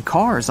 billion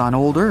cars on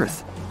old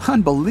Earth.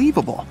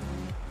 Unbelievable!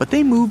 But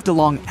they moved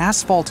along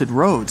asphalted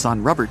roads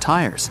on rubber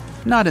tires,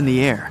 not in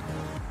the air.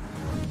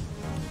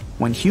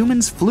 When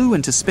humans flew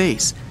into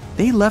space,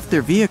 they left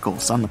their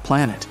vehicles on the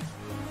planet.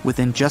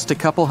 Within just a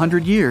couple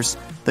hundred years,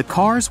 the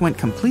cars went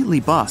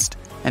completely bust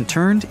and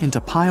turned into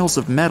piles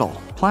of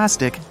metal,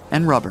 plastic,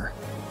 and rubber.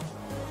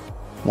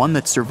 One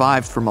that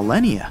survived for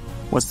millennia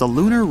was the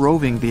Lunar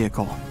Roving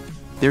Vehicle.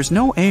 There's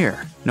no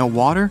air, no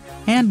water,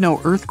 and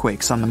no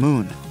earthquakes on the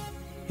moon.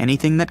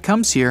 Anything that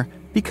comes here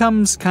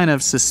becomes kind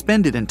of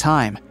suspended in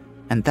time,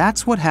 and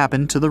that's what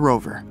happened to the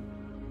rover.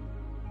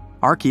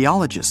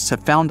 Archaeologists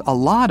have found a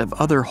lot of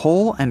other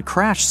whole and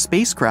crashed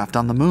spacecraft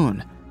on the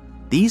moon.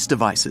 These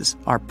devices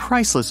are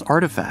priceless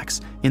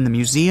artifacts in the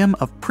Museum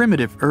of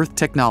Primitive Earth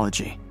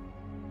Technology.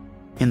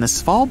 In the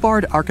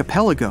Svalbard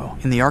archipelago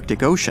in the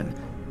Arctic Ocean,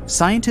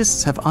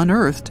 scientists have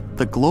unearthed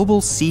the Global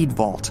Seed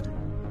Vault.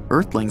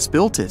 Earthlings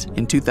built it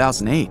in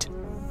 2008.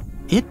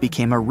 It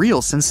became a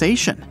real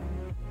sensation.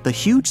 The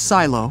huge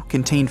silo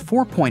contained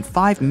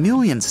 4.5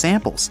 million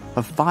samples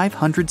of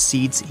 500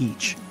 seeds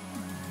each.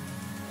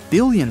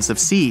 Billions of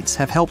seeds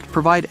have helped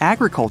provide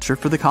agriculture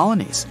for the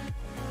colonies.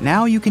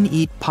 Now you can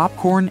eat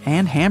popcorn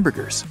and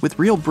hamburgers with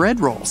real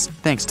bread rolls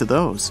thanks to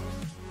those.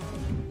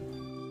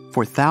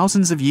 For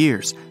thousands of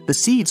years, the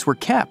seeds were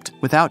kept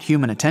without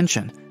human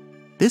attention.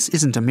 This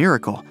isn't a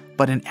miracle,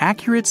 but an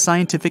accurate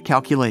scientific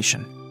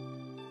calculation.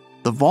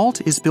 The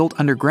vault is built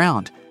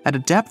underground at a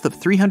depth of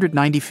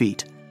 390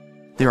 feet.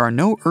 There are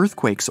no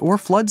earthquakes or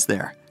floods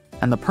there,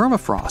 and the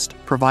permafrost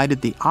provided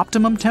the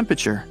optimum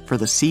temperature for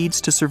the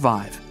seeds to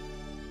survive.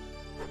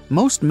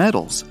 Most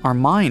metals are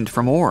mined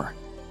from ore.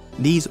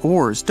 These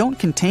ores don't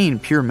contain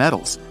pure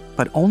metals,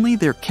 but only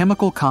their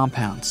chemical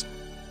compounds.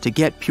 To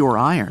get pure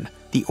iron,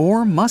 the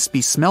ore must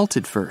be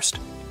smelted first.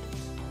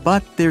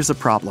 But there's a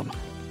problem.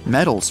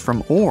 Metals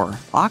from ore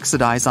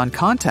oxidize on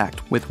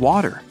contact with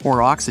water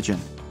or oxygen.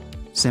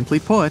 Simply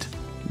put,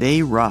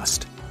 they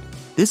rust.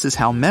 This is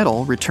how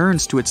metal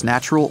returns to its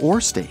natural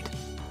ore state.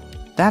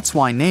 That's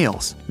why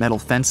nails, metal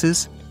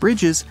fences,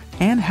 bridges,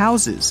 and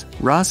houses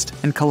rust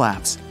and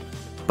collapse.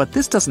 But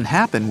this doesn't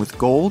happen with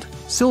gold,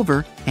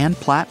 silver, and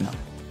platinum.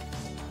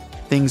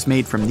 Things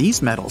made from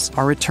these metals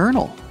are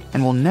eternal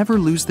and will never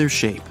lose their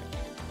shape.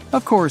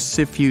 Of course,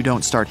 if you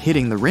don't start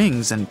hitting the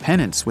rings and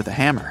pennants with a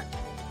hammer.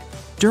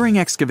 During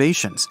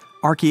excavations,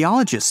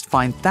 archaeologists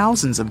find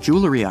thousands of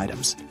jewelry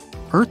items.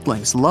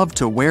 Earthlings love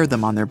to wear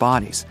them on their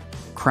bodies.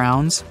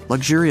 Crowns,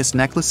 luxurious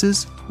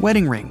necklaces,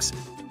 wedding rings.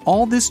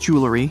 All this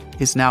jewelry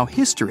is now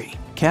history,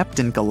 kept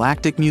in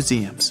galactic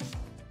museums.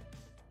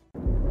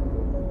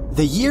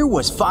 The year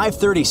was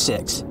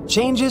 536.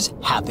 Changes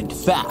happened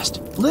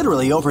fast,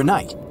 literally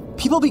overnight.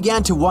 people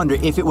began to wonder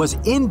if it was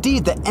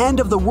indeed the end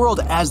of the world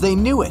as they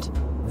knew it.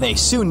 They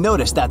soon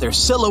noticed that their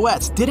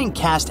silhouettes didn't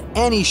cast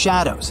any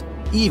shadows,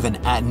 even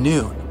at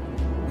noon.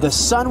 The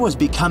sun was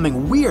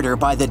becoming weirder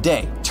by the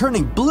day,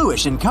 turning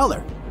bluish in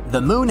color.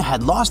 The moon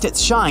had lost its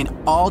shine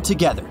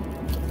altogether.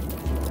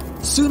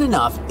 Soon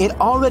enough, it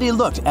already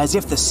looked as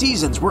if the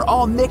seasons were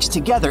all mixed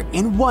together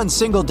in one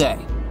single day.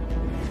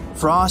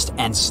 Frost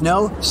and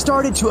snow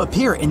started to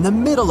appear in the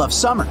middle of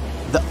summer.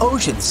 The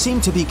ocean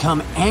seemed to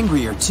become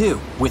angrier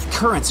too, with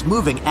currents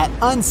moving at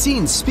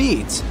unseen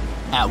speeds.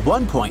 At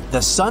one point,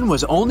 the sun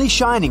was only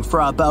shining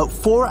for about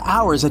 4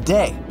 hours a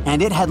day,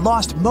 and it had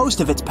lost most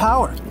of its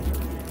power.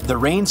 The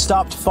rain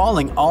stopped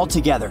falling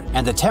altogether,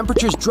 and the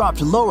temperatures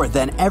dropped lower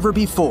than ever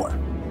before.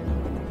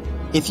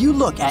 If you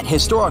look at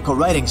historical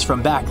writings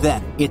from back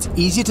then, it's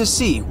easy to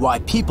see why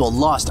people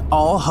lost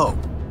all hope.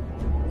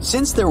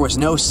 Since there was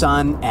no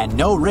sun and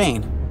no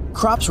rain,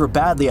 crops were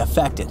badly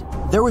affected.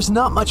 There was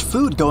not much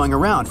food going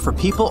around for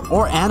people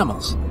or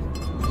animals.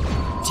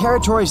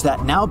 Territories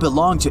that now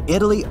belong to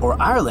Italy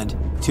or Ireland,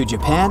 to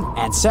Japan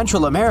and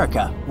Central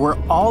America were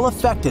all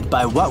affected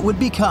by what would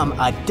become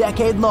a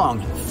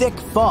decade-long thick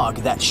fog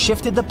that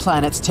shifted the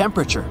planet's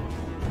temperature.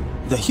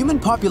 The human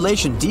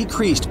population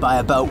decreased by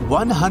about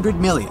 100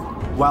 million,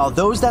 while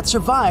those that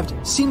survived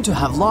seemed to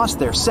have lost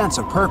their sense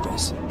of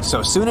purpose.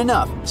 So soon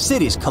enough,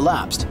 cities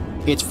collapsed.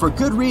 It's for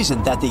good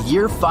reason that the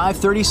year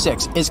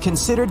 536 is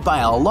considered by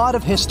a lot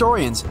of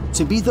historians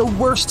to be the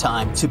worst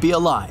time to be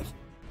alive.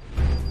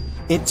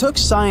 It took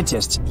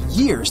scientists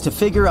years to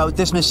figure out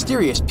this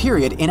mysterious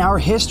period in our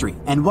history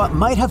and what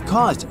might have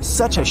caused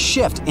such a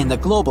shift in the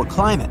global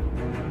climate.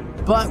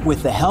 But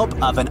with the help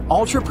of an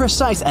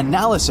ultra-precise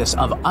analysis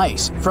of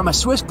ice from a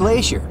Swiss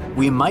glacier,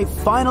 we might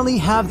finally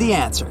have the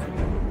answer.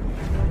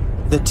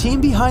 The team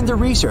behind the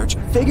research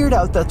figured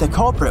out that the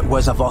culprit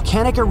was a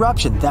volcanic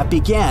eruption that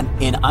began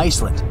in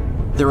Iceland.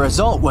 The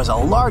result was a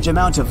large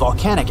amount of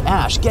volcanic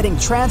ash getting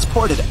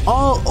transported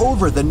all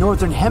over the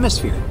northern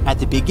hemisphere at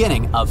the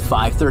beginning of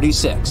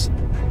 536.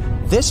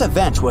 This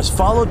event was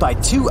followed by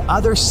 2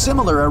 other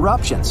similar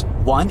eruptions,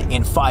 one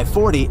in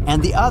 540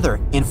 and the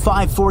other in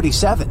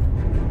 547.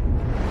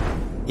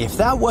 If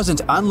that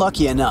wasn't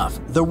unlucky enough,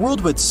 the world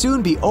would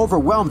soon be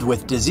overwhelmed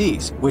with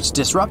disease, which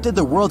disrupted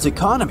the world's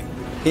economy.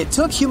 It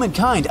took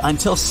humankind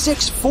until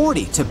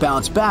 640 to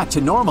bounce back to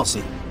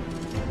normalcy.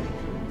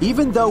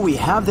 Even though we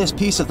have this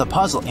piece of the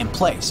puzzle in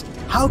place,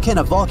 how can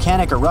a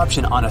volcanic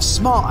eruption on a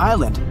small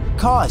island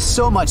cause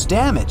so much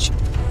damage?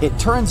 It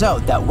turns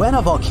out that when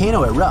a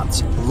volcano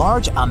erupts,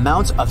 large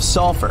amounts of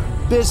sulfur,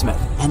 bismuth,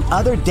 and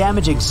other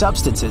damaging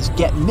substances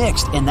get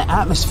mixed in the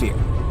atmosphere.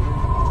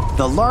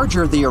 The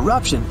larger the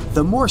eruption,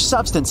 the more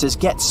substances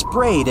get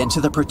sprayed into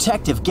the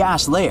protective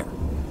gas layer.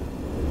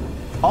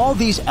 All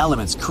these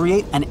elements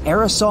create an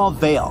aerosol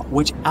veil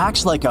which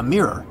acts like a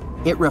mirror.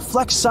 It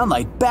reflects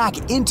sunlight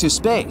back into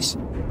space.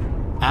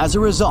 As a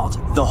result,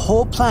 the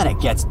whole planet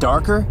gets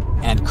darker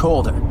and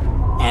colder.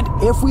 And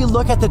if we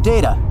look at the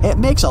data, it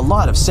makes a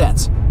lot of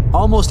sense.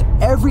 Almost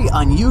every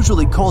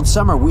unusually cold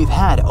summer we've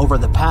had over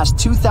the past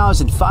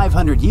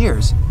 2,500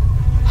 years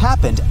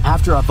happened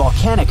after a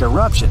volcanic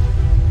eruption.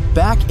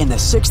 Back in the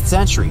 6th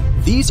century,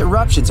 these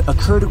eruptions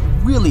occurred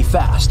really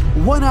fast,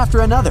 one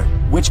after another,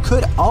 which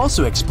could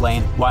also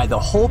explain why the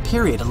whole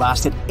period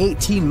lasted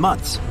 18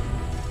 months.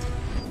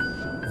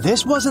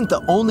 This wasn't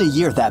the only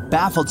year that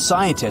baffled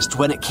scientists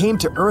when it came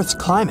to Earth's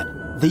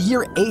climate. The year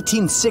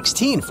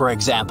 1816, for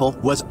example,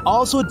 was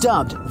also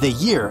dubbed the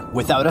year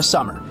without a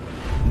summer.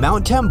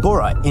 Mount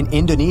Tambora in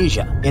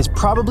Indonesia is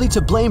probably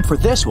to blame for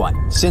this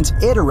one, since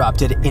it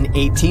erupted in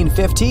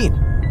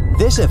 1815.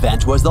 This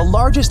event was the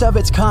largest of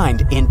its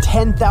kind in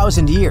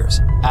 10,000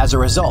 years. As a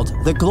result,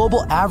 the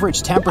global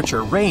average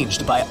temperature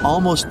ranged by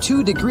almost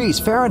 2 degrees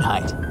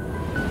Fahrenheit.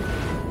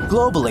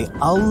 Globally,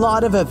 a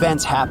lot of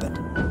events happened,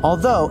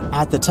 although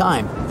at the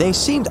time they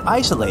seemed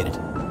isolated.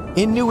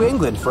 In New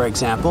England, for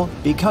example,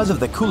 because of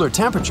the cooler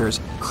temperatures,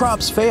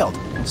 crops failed,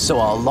 so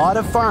a lot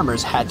of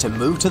farmers had to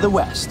move to the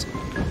west.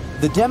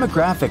 The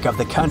demographic of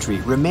the country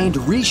remained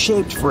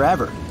reshaped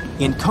forever.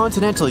 In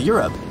continental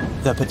Europe,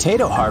 the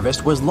potato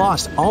harvest was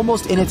lost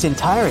almost in its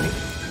entirety,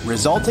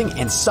 resulting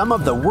in some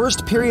of the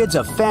worst periods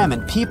of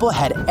famine people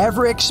had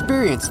ever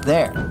experienced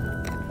there.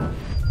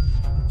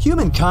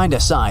 Humankind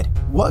aside,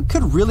 what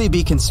could really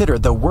be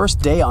considered the worst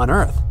day on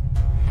Earth?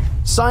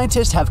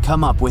 Scientists have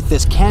come up with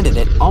this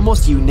candidate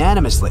almost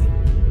unanimously.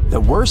 The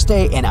worst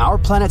day in our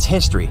planet's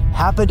history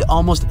happened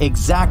almost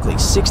exactly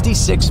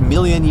 66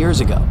 million years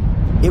ago.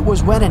 It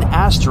was when an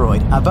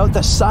asteroid about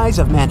the size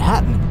of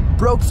Manhattan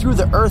broke through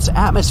the Earth's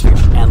atmosphere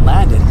and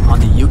landed on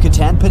the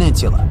Yucatan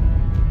Peninsula.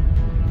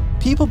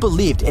 People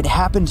believed it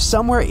happened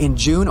somewhere in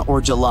June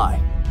or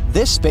July.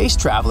 This space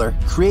traveler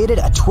created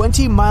a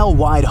 20-mile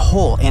wide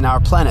hole in our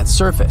planet's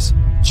surface.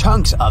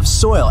 Chunks of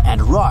soil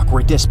and rock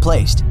were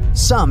displaced,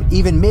 some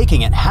even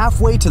making it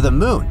halfway to the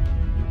moon.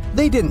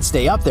 They didn't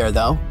stay up there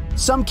though.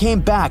 Some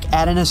came back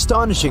at an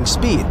astonishing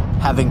speed,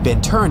 having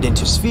been turned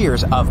into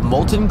spheres of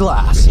molten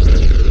glass.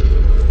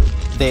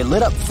 They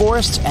lit up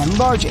forests and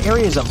large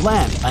areas of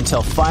land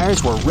until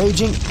fires were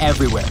raging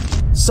everywhere.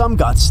 Some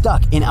got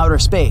stuck in outer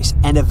space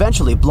and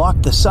eventually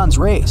blocked the sun's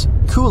rays,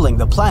 cooling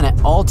the planet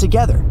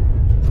altogether.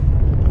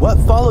 What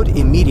followed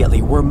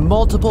immediately were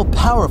multiple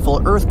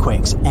powerful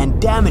earthquakes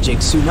and damaging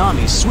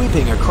tsunamis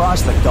sweeping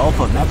across the Gulf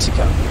of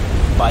Mexico.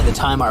 By the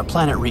time our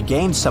planet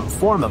regained some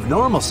form of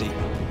normalcy,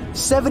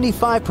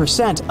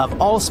 75% of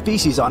all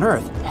species on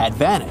Earth had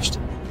vanished.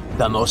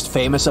 The most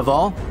famous of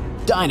all?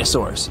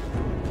 Dinosaurs.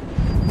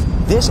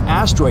 This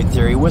asteroid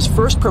theory was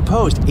first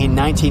proposed in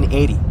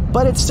 1980,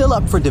 but it's still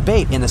up for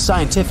debate in the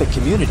scientific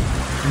community.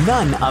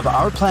 None of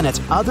our planet's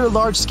other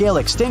large-scale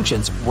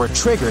extinctions were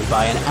triggered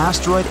by an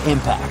asteroid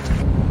impact.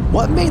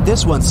 What made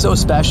this one so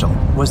special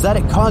was that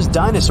it caused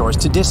dinosaurs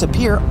to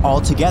disappear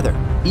altogether,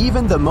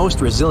 even the most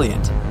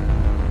resilient.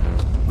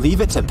 Leave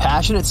it to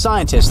passionate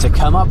scientists to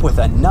come up with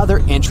another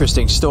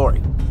interesting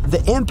story.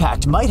 The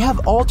impact might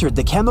have altered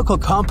the chemical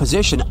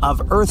composition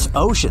of Earth's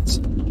oceans.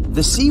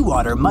 The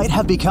seawater might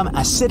have become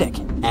acidic,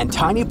 and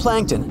tiny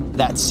plankton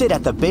that sit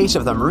at the base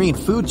of the marine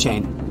food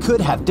chain could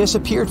have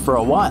disappeared for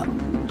a while.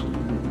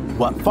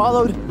 What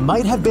followed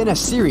might have been a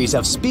series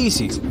of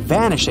species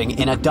vanishing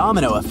in a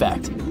domino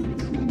effect.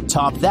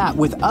 Top that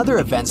with other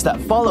events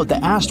that followed the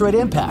asteroid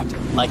impact,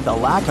 like the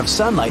lack of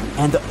sunlight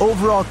and the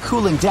overall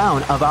cooling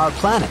down of our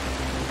planet.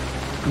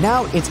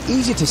 Now it's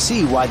easy to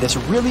see why this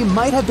really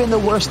might have been the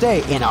worst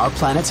day in our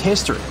planet's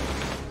history.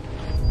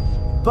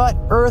 But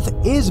Earth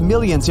is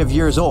millions of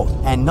years old,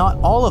 and not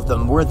all of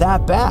them were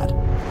that bad.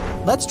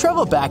 Let's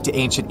travel back to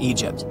ancient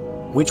Egypt,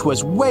 which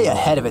was way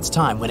ahead of its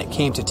time when it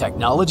came to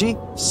technology,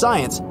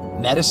 science,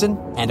 medicine,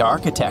 and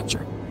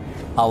architecture.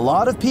 A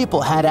lot of people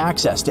had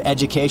access to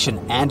education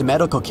and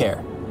medical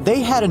care.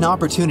 They had an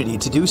opportunity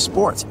to do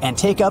sports and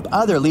take up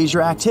other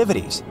leisure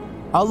activities.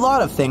 A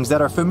lot of things that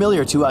are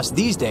familiar to us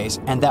these days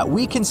and that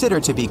we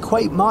consider to be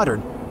quite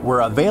modern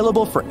were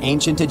available for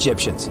ancient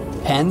Egyptians.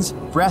 Pens,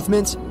 breath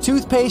mints,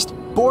 toothpaste,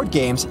 board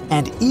games,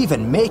 and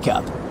even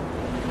makeup.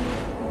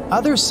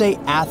 Others say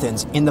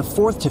Athens in the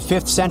 4th to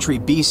 5th century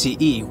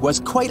BCE was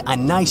quite a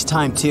nice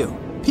time too.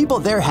 People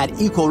there had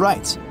equal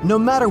rights, no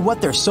matter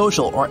what their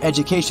social or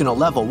educational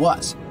level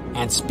was.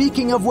 And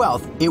speaking of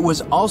wealth, it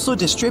was also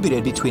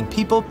distributed between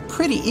people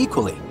pretty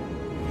equally.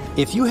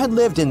 If you had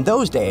lived in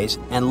those days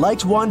and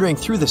liked wandering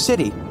through the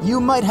city, you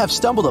might have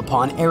stumbled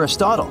upon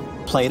Aristotle,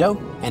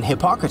 Plato, and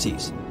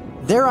Hippocrates.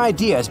 Their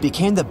ideas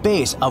became the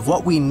base of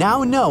what we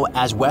now know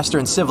as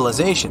Western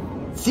civilization.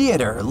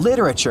 Theater,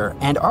 literature,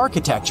 and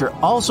architecture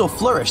also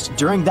flourished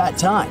during that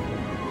time.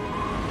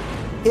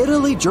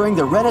 Italy during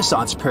the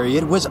Renaissance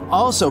period was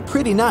also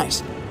pretty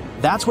nice.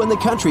 That's when the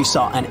country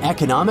saw an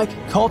economic,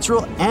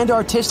 cultural, and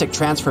artistic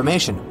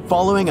transformation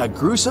following a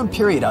gruesome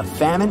period of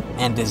famine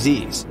and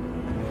disease.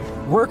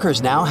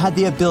 Workers now had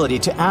the ability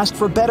to ask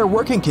for better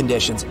working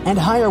conditions and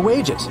higher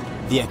wages.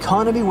 The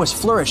economy was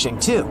flourishing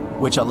too,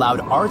 which allowed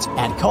arts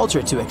and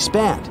culture to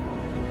expand.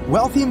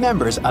 Wealthy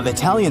members of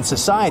Italian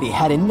society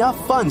had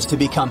enough funds to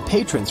become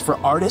patrons for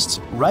artists,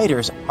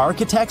 writers,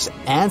 architects,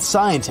 and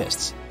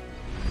scientists.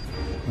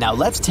 Now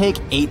let's take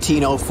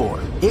 1804.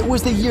 It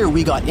was the year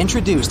we got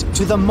introduced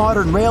to the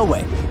modern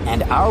railway,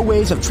 and our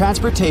ways of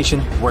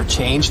transportation were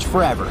changed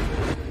forever.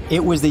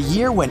 It was the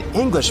year when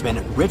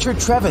Englishman Richard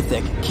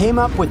Trevithick came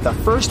up with the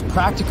first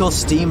practical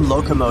steam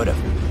locomotive.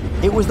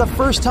 It was the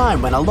first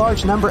time when a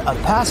large number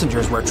of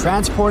passengers were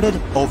transported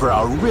over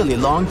a really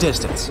long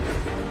distance.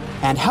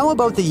 And how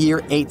about the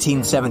year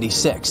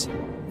 1876?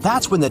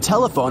 That's when the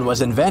telephone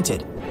was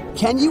invented.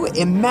 Can you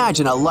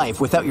imagine a life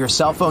without your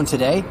cell phone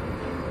today?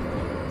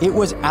 It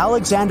was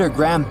Alexander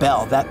Graham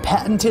Bell that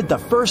patented the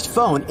first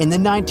phone in the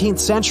 19th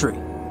century.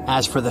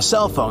 As for the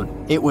cell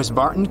phone, it was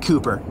Martin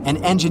Cooper, an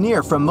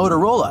engineer from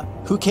Motorola,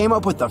 who came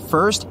up with the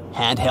first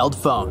handheld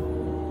phone.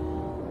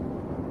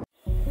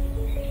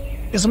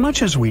 As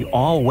much as we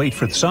all wait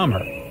for the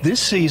summer, this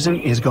season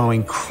is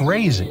going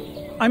crazy.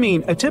 I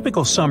mean, a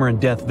typical summer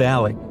in Death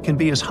Valley can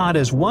be as hot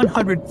as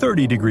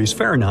 130 degrees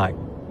Fahrenheit.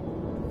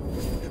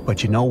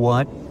 But you know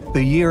what?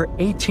 The year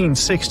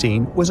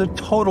 1816 was a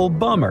total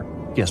bummer.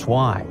 Guess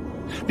why?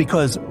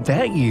 Because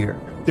that year,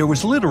 there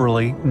was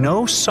literally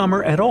no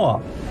summer at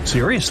all.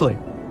 Seriously,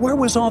 where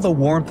was all the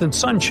warmth and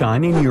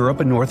sunshine in Europe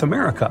and North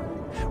America?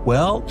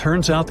 Well,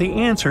 turns out the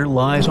answer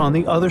lies on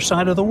the other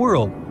side of the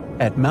world,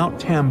 at Mount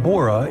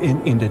Tambora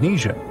in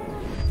Indonesia.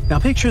 Now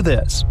picture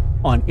this.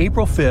 On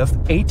April 5,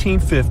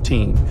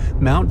 1815,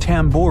 Mount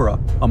Tambora,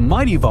 a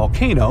mighty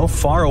volcano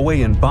far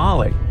away in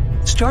Bali,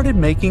 started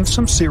making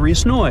some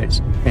serious noise,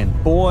 and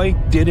boy,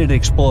 did it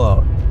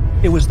explode.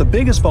 It was the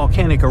biggest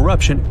volcanic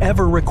eruption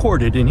ever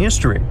recorded in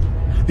history.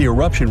 The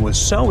eruption was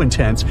so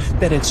intense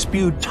that it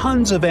spewed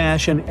tons of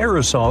ash and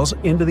aerosols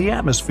into the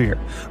atmosphere,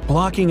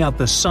 blocking out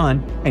the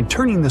sun and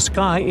turning the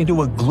sky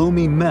into a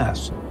gloomy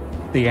mess.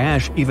 The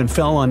ash even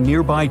fell on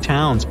nearby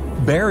towns,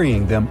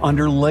 burying them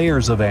under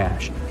layers of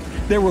ash.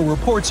 There were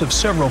reports of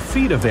several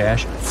feet of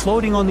ash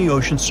floating on the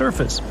ocean's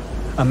surface.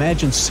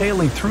 Imagine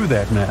sailing through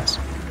that mess.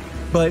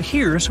 But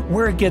here's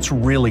where it gets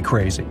really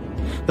crazy.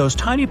 Those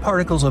tiny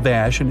particles of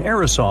ash and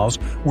aerosols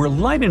were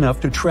light enough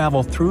to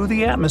travel through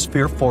the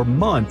atmosphere for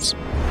months.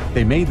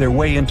 They made their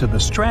way into the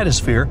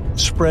stratosphere,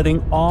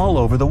 spreading all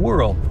over the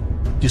world.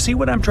 Do you see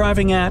what I'm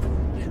driving at?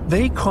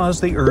 They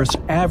caused the Earth's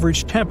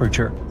average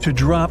temperature to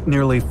drop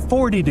nearly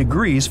 40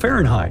 degrees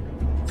Fahrenheit.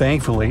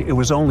 Thankfully, it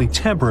was only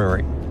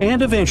temporary,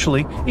 and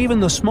eventually, even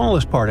the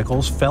smallest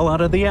particles fell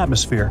out of the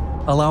atmosphere,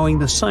 allowing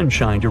the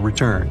sunshine to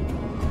return.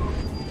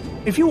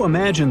 If you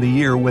imagine the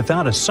year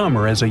without a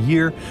summer as a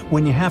year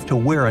when you have to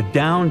wear a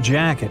down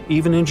jacket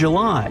even in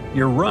July,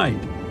 you're right.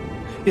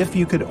 If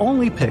you could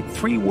only pick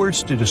 3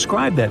 words to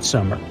describe that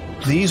summer,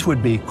 these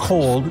would be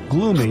cold,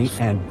 gloomy,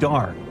 and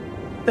dark.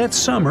 That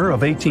summer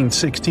of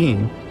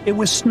 1816, it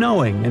was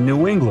snowing in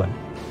New England.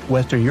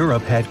 Western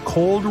Europe had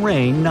cold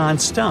rain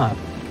non-stop.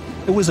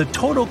 It was a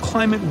total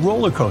climate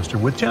roller coaster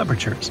with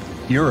temperatures.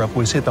 Europe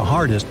was hit the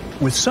hardest,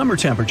 with summer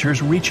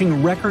temperatures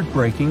reaching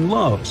record-breaking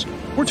lows.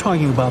 We're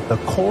talking about the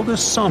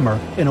coldest summer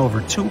in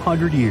over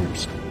 200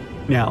 years.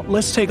 Now,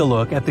 let's take a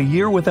look at the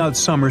year without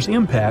summer's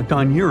impact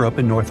on Europe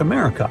and North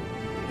America.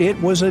 It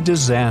was a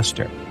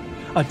disaster.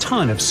 A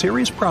ton of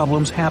serious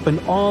problems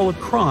happened all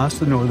across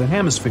the Northern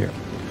Hemisphere.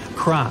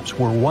 Crops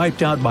were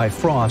wiped out by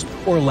frost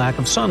or lack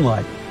of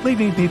sunlight,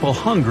 leaving people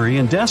hungry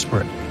and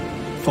desperate.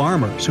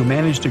 Farmers who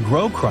managed to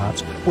grow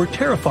crops were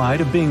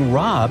terrified of being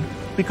robbed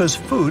because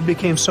food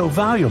became so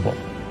valuable.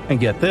 And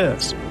get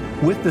this,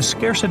 with the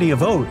scarcity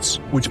of oats,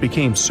 which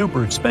became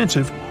super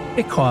expensive,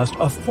 it cost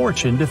a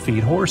fortune to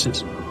feed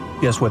horses.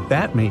 Guess what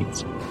that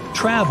means?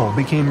 Travel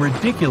became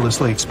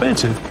ridiculously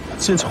expensive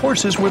since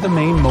horses were the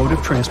main mode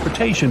of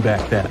transportation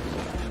back then.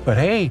 But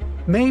hey,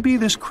 maybe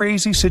this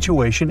crazy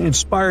situation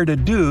inspired a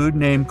dude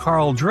named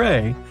Carl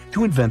Dray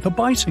to invent the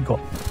bicycle.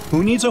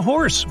 Who needs a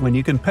horse when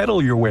you can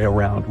pedal your way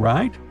around,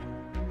 right?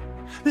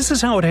 This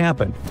is how it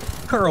happened.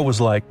 Carl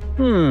was like,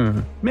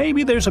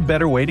 maybe there's a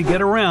better way to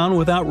get around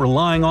without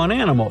relying on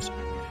animals.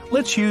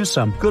 Let's use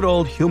some good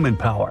old human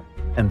power.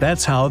 And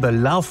that's how the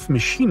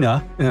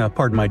Laufmaschine,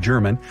 pardon my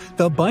German,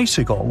 the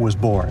bicycle was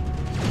born.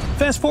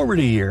 Fast forward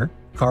a year,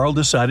 Carl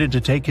decided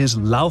to take his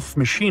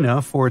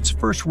Laufmaschine for its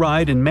first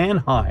ride in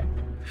Mannheim.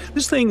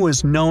 This thing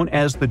was known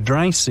as the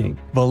Dreising,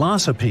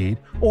 Velocipede,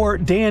 or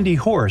Dandy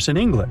Horse in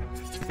England.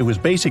 It was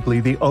basically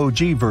the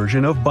OG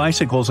version of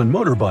bicycles and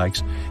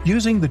motorbikes,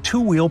 using the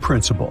two-wheel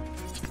principle.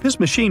 This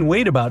machine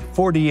weighed about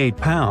 48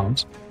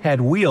 pounds, had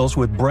wheels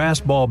with brass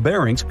ball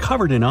bearings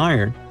covered in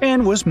iron,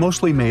 and was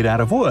mostly made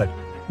out of wood.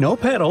 No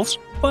pedals,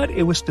 but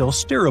it was still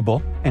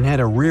steerable and had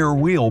a rear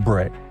wheel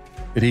brake.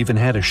 It even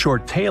had a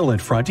short tail in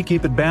front to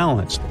keep it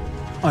balanced.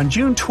 On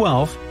June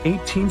 12,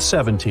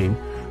 1817,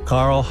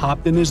 Carl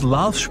hopped in his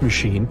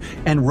Laufmaschine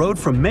and rode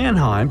from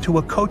Mannheim to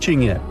a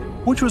coaching inn,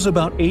 which was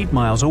about 8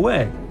 miles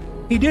away.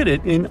 He did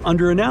it in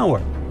under an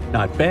hour.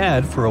 Not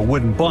bad for a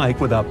wooden bike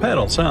without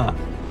pedals, huh?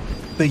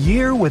 The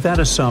year without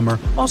a summer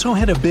also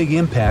had a big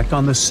impact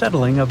on the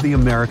settling of the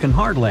American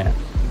heartland.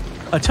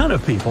 A ton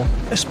of people,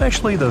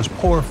 especially those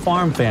poor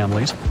farm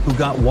families who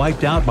got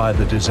wiped out by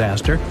the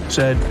disaster,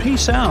 said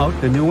peace out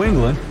to New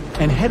England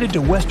and headed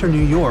to western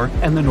New York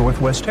and the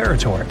Northwest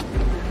Territory.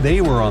 They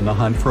were on the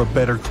hunt for a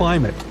better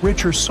climate,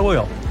 richer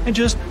soil, and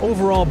just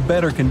overall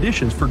better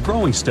conditions for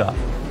growing stuff.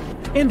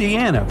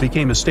 Indiana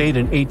became a state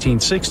in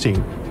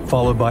 1816,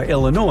 followed by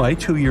Illinois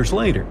 2 years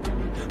later.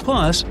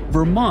 Plus,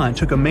 Vermont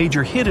took a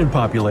major hit in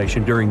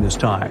population during this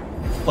time.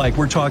 Like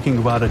we're talking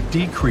about a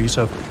decrease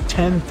of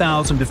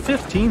 10,000 to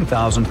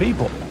 15,000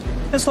 people.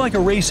 That's like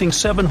erasing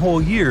 7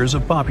 whole years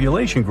of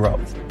population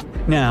growth.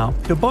 Now,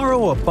 to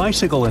borrow a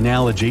bicycle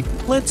analogy,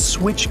 let's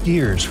switch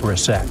gears for a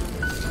sec.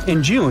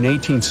 In June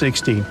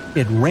 1816,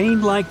 it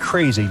rained like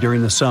crazy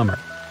during the summer.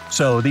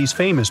 So these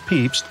famous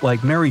peeps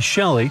like Mary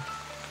Shelley,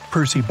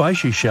 Percy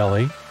Bysshe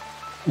Shelley,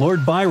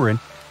 Lord Byron,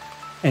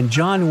 and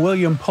John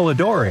William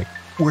Polidori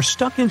were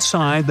stuck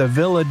inside the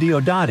Villa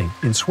Diodati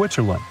in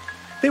Switzerland.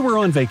 They were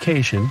on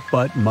vacation,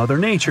 but Mother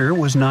Nature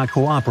was not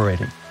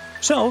cooperating.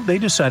 So they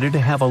decided to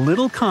have a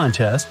little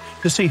contest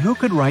to see who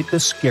could write the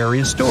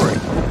scariest story.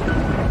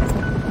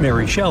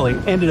 Mary Shelley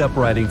ended up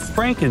writing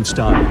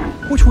Frankenstein,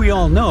 which we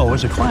all know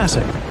is a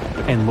classic.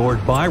 And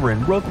Lord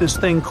Byron wrote this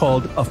thing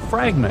called a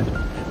fragment,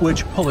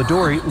 which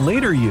Polidori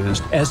later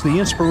used as the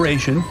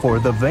inspiration for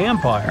The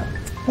Vampire,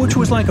 which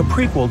was like a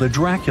prequel to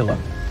Dracula.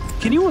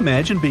 Can you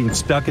imagine being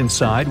stuck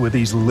inside with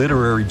these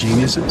literary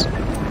geniuses?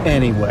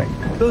 Anyway,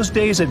 those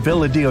days at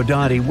Villa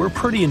Diodati were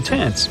pretty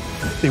intense.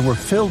 They were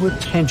filled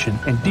with tension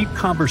and deep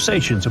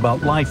conversations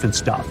about life and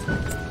stuff.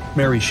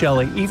 Mary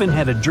Shelley even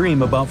had a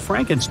dream about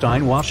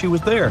Frankenstein while she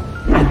was there,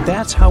 and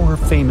that's how her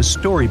famous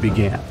story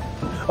began.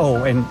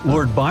 Oh, and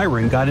Lord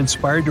Byron got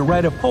inspired to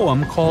write a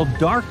poem called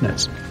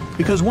Darkness,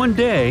 because one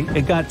day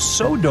it got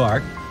so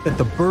dark that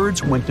the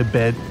birds went to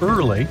bed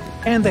early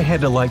and they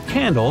had to light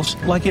candles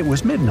like it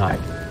was midnight.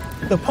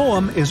 The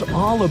poem is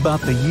all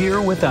about the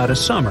year without a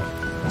summer,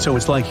 so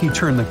it's like he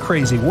turned the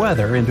crazy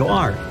weather into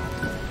art.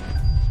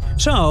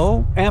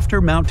 So,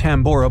 after Mount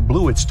Tambora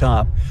blew its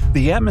top,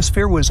 the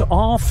atmosphere was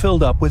all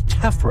filled up with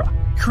tephra,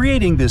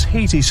 creating this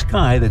hazy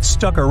sky that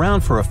stuck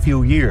around for a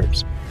few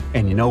years.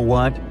 And you know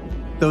what?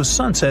 Those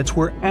sunsets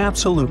were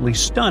absolutely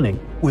stunning,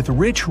 with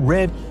rich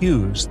red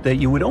hues that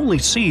you would only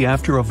see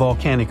after a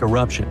volcanic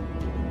eruption.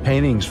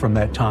 Paintings from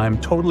that time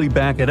totally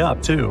back it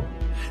up, too.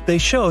 They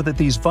show that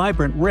these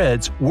vibrant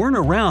reds weren't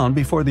around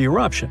before the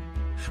eruption.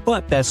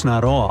 But that's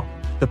not all.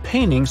 The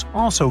paintings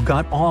also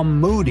got all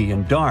moody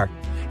and dark,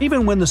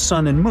 even when the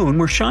sun and moon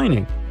were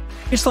shining.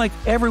 It's like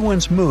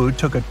everyone's mood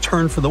took a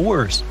turn for the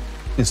worse.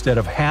 Instead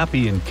of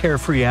happy and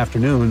carefree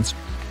afternoons,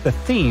 the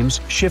themes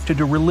shifted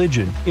to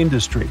religion,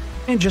 industry,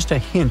 and just a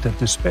hint of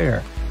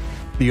despair.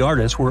 The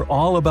artists were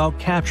all about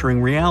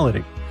capturing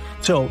reality.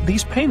 So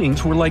these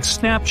paintings were like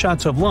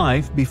snapshots of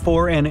life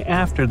before and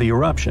after the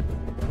eruption.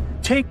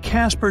 Take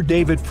Caspar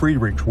David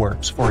Friedrich's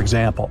works, for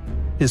example.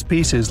 His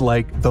pieces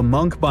like The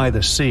Monk by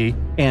the Sea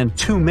and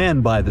Two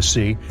Men by the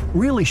Sea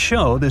really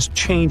show this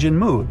change in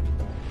mood.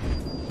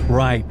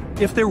 Right,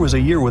 if there was a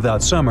year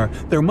without summer,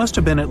 there must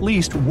have been at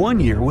least one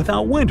year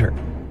without winter.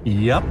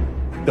 Yup.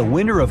 The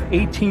winter of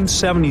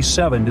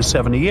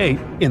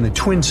 1877–78 in the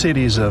Twin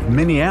Cities of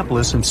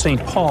Minneapolis and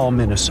St. Paul,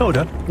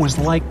 Minnesota was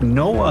like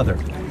no other.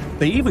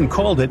 They even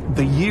called it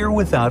the year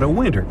without a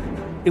winter.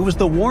 It was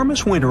the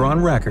warmest winter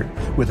on record,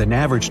 with an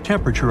average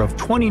temperature of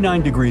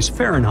 29 degrees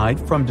Fahrenheit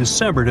from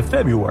December to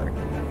February.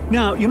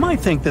 Now, you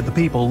might think that the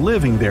people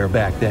living there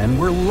back then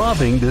were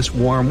loving this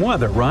warm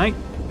weather, right?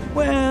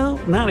 Well,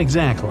 not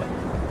exactly.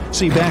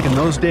 See, back in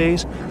those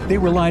days, they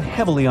relied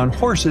heavily on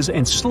horses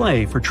and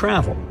sleigh for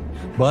travel.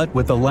 But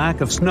with the lack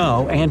of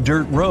snow and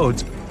dirt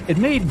roads, it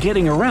made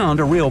getting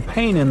around a real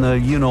pain in the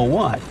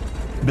you-know-what.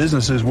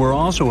 Businesses were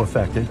also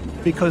affected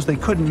because they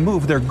couldn't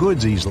move their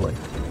goods easily.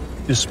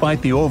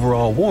 Despite the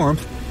overall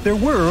warmth, there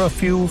were a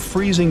few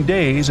freezing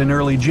days in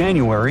early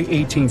January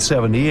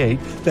 1878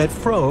 that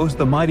froze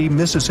the mighty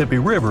Mississippi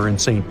River in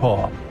St.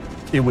 Paul.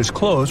 It was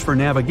closed for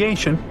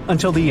navigation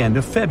until the end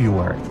of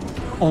February.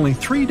 Only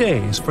 3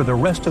 days for the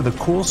rest of the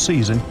cool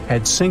season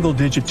had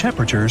single-digit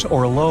temperatures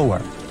or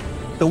lower.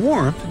 The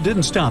warmth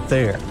didn't stop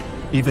there.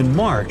 Even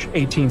March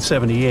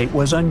 1878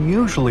 was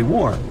unusually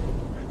warm.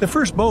 The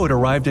first boat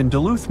arrived in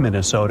Duluth,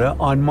 Minnesota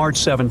on March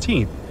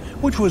 17th,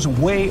 which was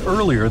way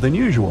earlier than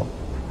usual.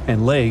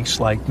 And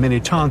lakes like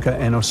Minnetonka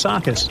and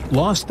Osakis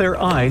lost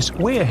their ice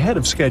way ahead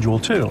of schedule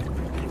too.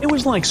 It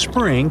was like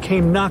spring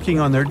came knocking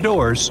on their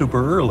doors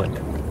super early.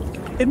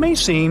 It may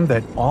seem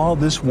that all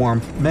this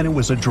warmth meant it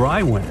was a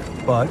dry winter,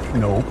 but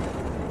nope.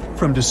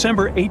 From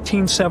December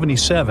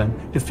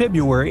 1877 to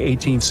February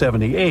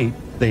 1878,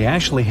 they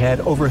actually had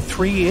over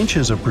 3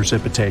 inches of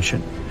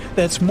precipitation.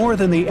 That's more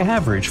than the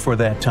average for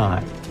that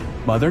time.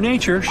 Mother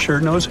Nature sure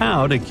knows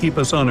how to keep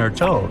us on our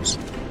toes.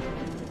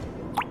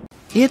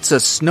 It's a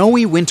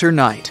snowy winter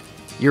night.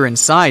 You're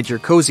inside your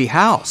cozy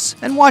house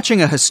and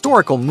watching a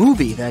historical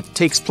movie that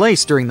takes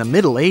place during the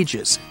Middle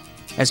Ages.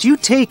 As you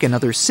take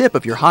another sip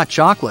of your hot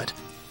chocolate,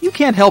 you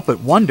can't help but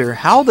wonder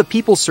how the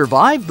people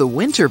survived the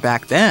winter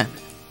back then.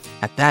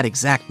 At that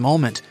exact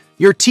moment,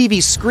 your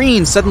TV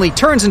screen suddenly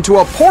turns into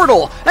a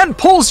portal and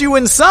pulls you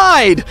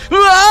inside!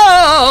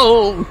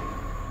 Whoa!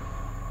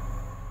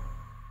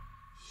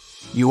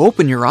 You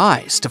open your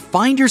eyes to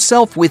find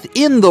yourself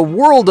within the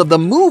world of the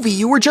movie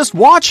you were just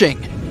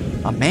watching.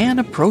 A man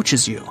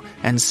approaches you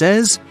and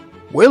says,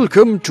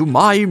 "Welcome to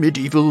my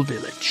medieval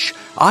village.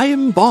 I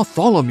am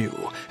Bartholomew,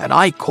 and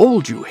I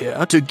called you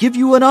here to give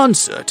you an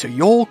answer to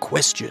your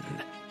question.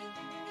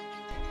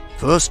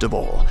 First of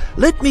all,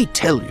 let me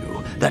tell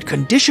you that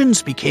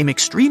conditions became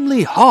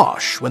extremely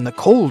harsh when the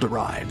cold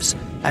arrives,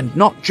 and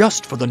not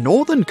just for the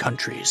northern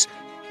countries.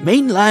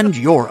 Mainland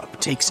Europe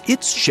takes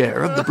its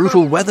share of the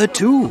brutal weather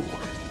too.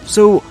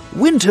 So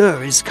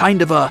winter is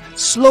kind of a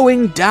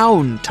slowing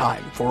down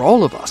time for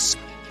all of us.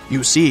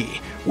 You see,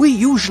 we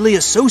usually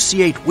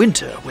associate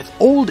winter with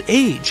old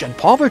age and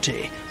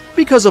poverty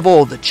because of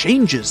all the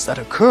changes that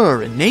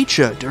occur in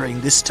nature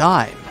during this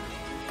time.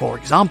 For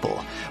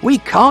example, we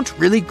can't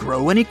really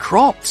grow any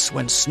crops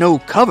when snow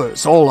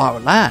covers all our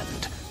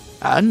land.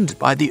 And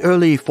by the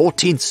early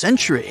 14th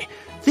century,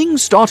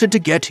 things started to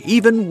get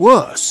even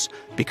worse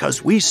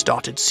because we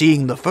started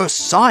seeing the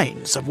first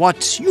signs of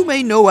what you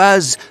may know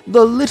as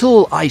the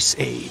Little Ice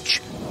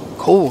Age.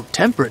 Cold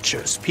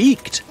temperatures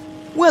peaked.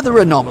 Weather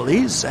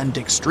anomalies and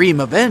extreme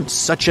events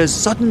such as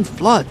sudden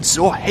floods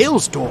or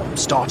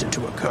hailstorms started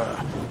to occur,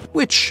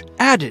 which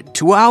added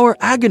to our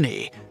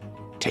agony.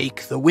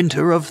 Take the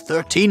winter of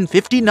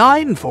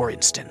 1359, for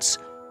instance.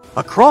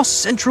 Across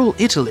central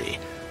Italy,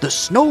 the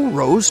snow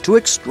rose to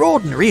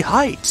extraordinary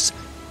heights.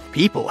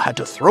 People had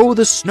to throw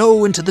the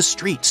snow into the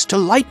streets to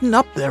lighten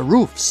up their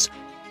roofs.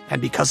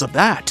 And because of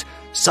that,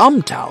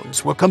 some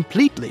towns were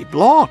completely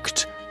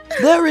blocked.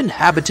 Their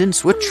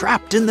inhabitants were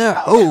trapped in their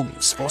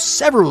homes for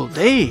several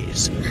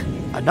days.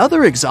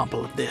 Another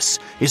example of this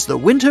is the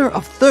winter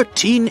of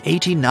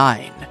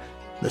 1389.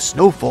 The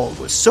snowfall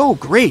was so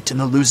great in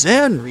the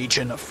Luzerne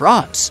region of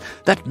France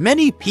that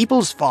many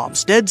people's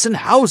farmsteads and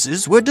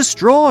houses were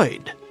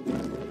destroyed.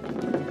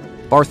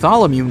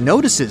 Bartholomew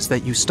notices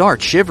that you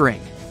start shivering.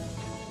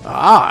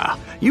 Ah,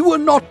 you were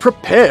not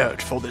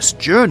prepared for this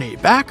journey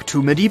back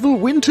to medieval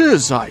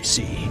winters, I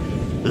see.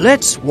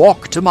 Let's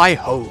walk to my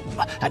home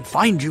and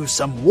find you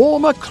some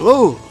warmer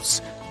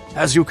clothes.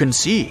 As you can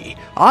see,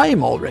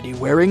 I'm already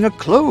wearing a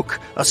cloak,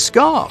 a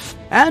scarf,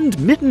 and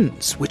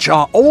mittens, which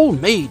are all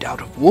made out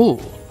of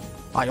wool.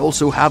 I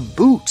also have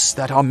boots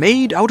that are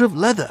made out of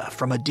leather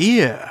from a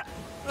deer.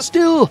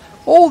 Still,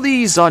 all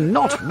these are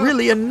not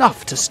really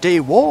enough to stay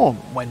warm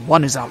when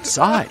one is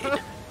outside.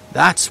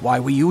 That's why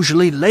we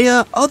usually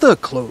layer other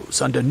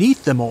clothes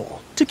underneath them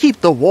all to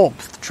keep the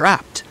warmth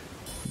trapped.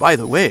 By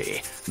the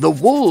way, the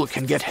wool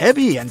can get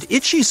heavy and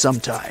itchy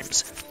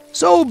sometimes.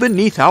 So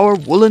beneath our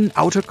woolen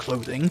outer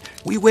clothing,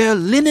 we wear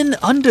linen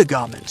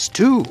undergarments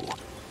too.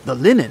 The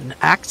linen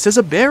acts as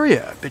a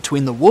barrier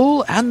between the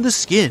wool and the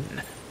skin,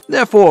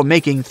 therefore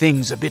making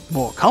things a bit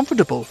more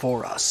comfortable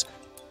for us.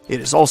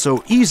 It is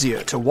also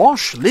easier to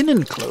wash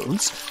linen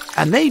clothes,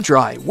 and they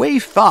dry way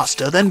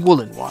faster than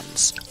woolen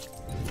ones.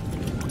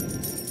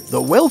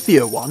 The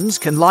wealthier ones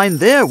can line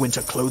their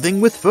winter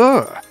clothing with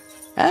fur,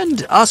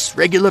 and us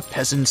regular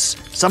peasants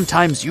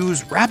sometimes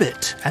use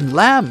rabbit and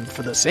lamb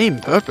for the same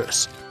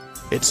purpose.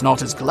 It's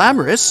not as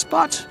glamorous,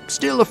 but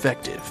still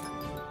effective.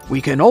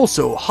 We can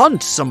also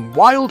hunt some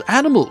wild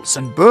animals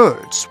and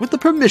birds with the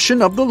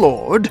permission of the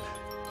Lord.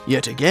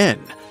 Yet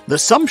again, the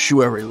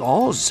sumptuary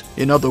laws,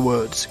 in other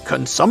words,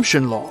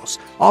 consumption laws,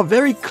 are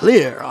very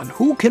clear on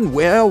who can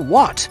wear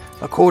what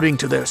according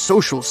to their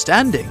social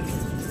standing.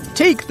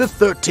 Take the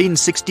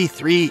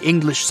 1363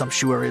 English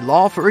sumptuary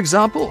law, for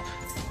example.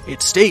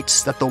 It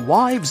states that the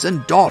wives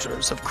and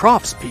daughters of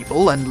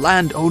craftspeople and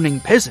land-owning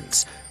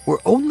peasants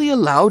were only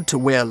allowed to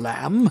wear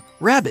lamb,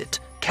 rabbit,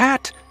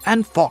 cat,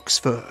 and fox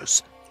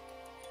furs.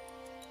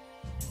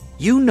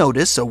 You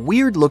notice a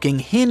weird-looking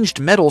hinged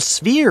metal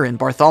sphere in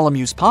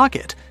Bartholomew's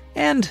pocket,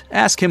 and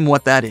ask him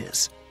what that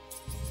is.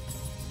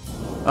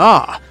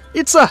 "Ah,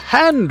 it's a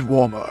hand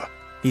warmer,"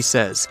 he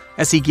says,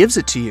 as he gives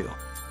it to you.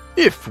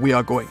 "If we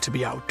are going to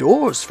be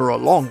outdoors for a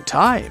long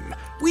time,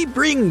 we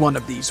bring one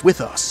of these with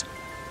us.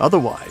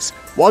 Otherwise,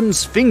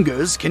 one's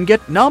fingers can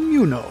get numb,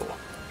 you know.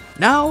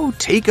 Now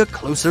take a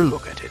closer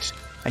look at it,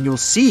 and you'll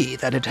see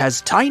that it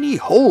has tiny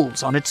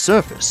holes on its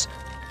surface.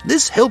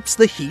 This helps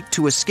the heat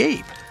to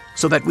escape,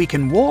 so that we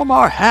can warm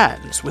our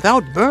hands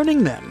without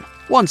burning them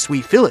once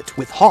we fill it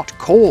with hot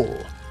coal."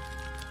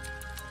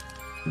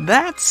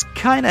 "That's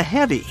kinda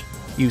heavy,"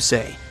 you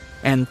say,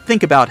 and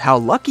think about how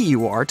lucky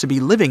you are to be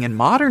living in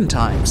modern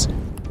times.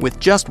 With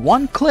just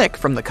one click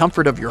from the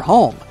comfort of your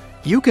home,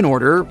 you can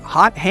order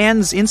Hot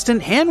Hands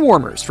instant hand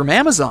warmers from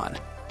Amazon,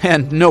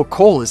 and no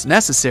coal is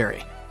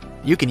necessary.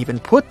 You can even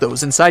put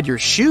those inside your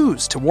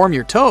shoes to warm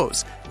your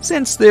toes,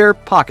 since they're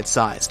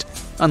pocket-sized,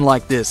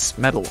 unlike this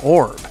metal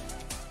orb.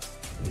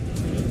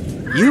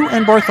 You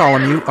and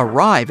Bartholomew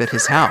arrive at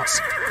his house.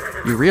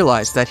 You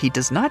realize that he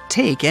does not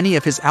take any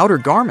of his outer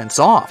garments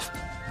off.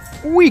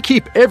 "We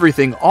keep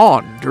everything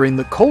on during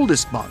the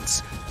coldest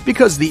months,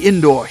 because the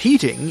indoor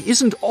heating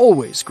isn't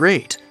always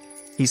great,"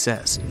 he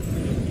says.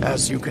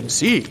 "As you can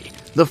see,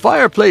 the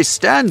fireplace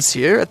stands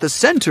here at the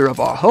center of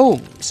our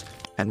homes,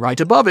 and right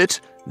above it,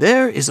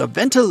 there is a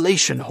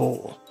ventilation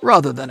hole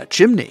rather than a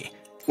chimney,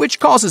 which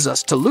causes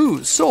us to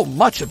lose so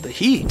much of the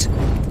heat.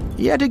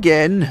 Yet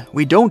again,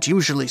 we don't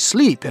usually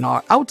sleep in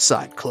our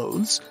outside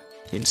clothes.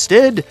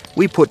 Instead,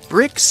 we put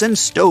bricks and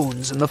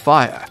stones in the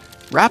fire,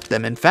 wrap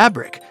them in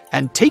fabric,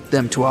 and take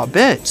them to our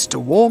beds to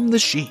warm the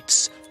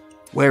sheets.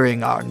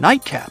 Wearing our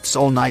nightcaps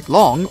all night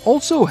long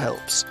also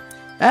helps.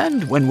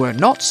 And when we're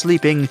not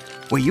sleeping,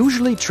 we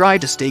usually try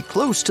to stay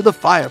close to the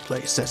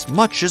fireplace as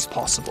much as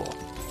possible."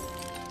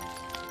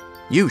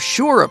 You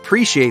sure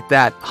appreciate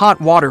that hot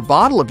water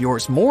bottle of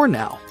yours more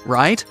now,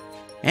 right?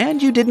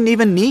 And you didn't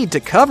even need to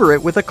cover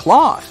it with a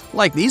cloth,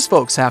 like these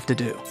folks have to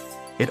do.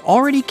 It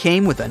already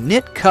came with a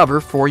knit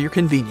cover for your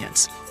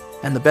convenience.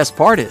 And the best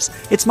part is,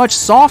 it's much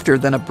softer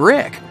than a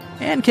brick,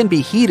 and can be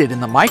heated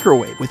in the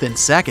microwave within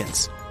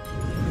seconds.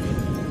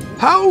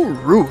 "How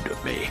rude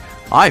of me!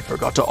 I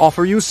forgot to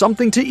offer you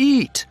something to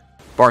eat,"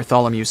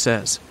 Bartholomew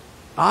says.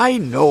 "I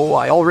know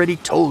I already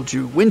told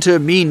you winter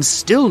means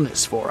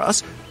stillness for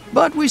us,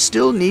 but we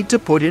still need to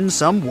put in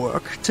some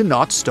work to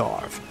not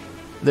starve.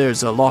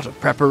 There's a lot of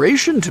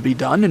preparation to be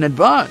done in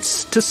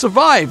advance to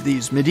survive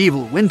these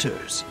medieval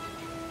winters.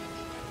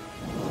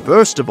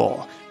 First of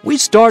all, we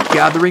start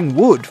gathering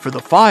wood for the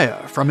fire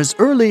from as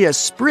early as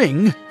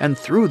spring and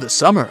through the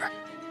summer.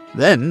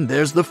 Then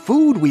there's the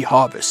food we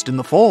harvest in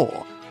the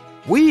fall.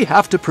 We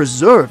have to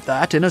preserve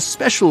that in a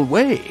special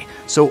way,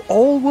 so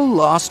all will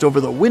last over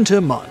the winter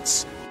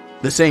months.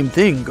 The same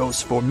thing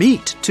goes for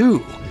meat,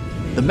 too.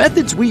 The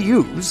methods we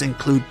use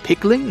include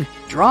pickling,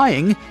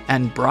 drying,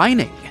 and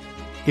brining.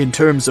 In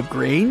terms of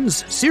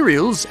grains,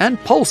 cereals,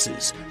 and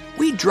pulses,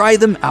 we dry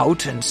them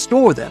out and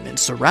store them in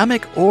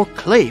ceramic or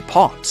clay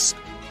pots.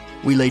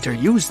 We later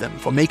use them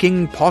for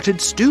making potted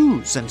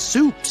stews and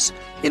soups,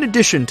 in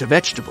addition to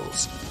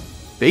vegetables.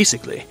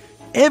 Basically,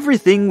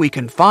 everything we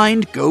can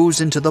find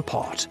goes into the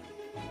pot.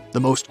 The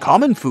most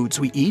common foods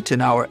we eat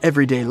in our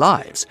everyday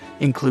lives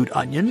include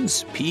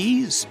onions,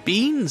 peas,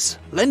 beans,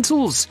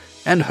 lentils,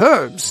 and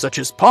herbs such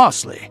as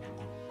parsley.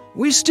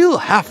 We still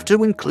have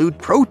to include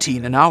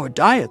protein in our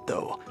diet,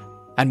 though.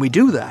 And we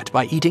do that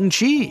by eating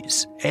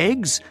cheese,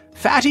 eggs,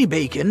 fatty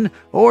bacon,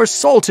 or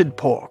salted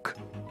pork.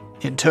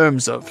 In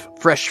terms of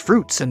fresh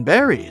fruits and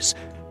berries,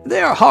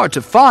 they are hard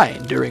to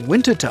find during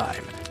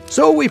wintertime,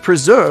 so we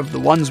preserve the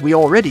ones we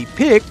already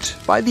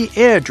picked by the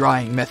air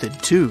drying method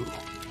too.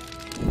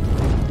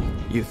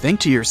 You think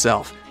to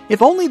yourself,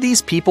 if only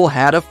these people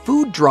had a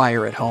food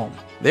dryer at home,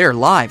 their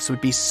lives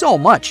would be so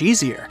much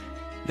easier.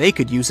 They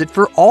could use it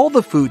for all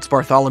the foods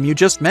Bartholomew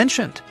just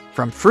mentioned,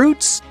 from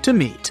fruits to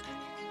meat.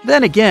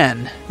 Then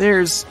again,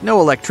 there's no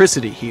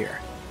electricity here.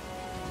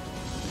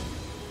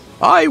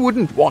 I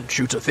wouldn't want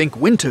you to think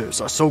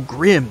winters are so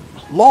grim,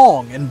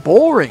 long, and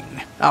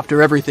boring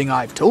after everything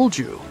I've told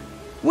you.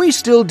 We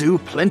still do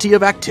plenty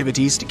of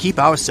activities to keep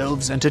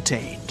ourselves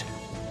entertained,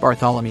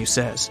 Bartholomew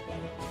says.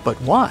 But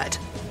what?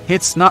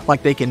 It's not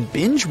like they can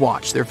binge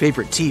watch their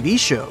favorite TV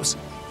shows.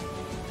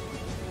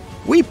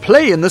 We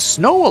play in the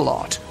snow a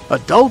lot,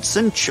 adults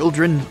and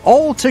children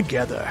all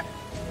together.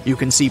 You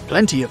can see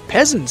plenty of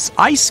peasants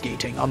ice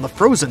skating on the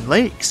frozen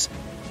lakes.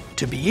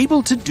 To be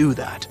able to do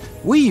that,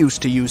 we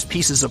used to use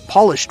pieces of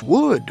polished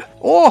wood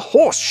or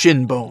horse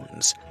shin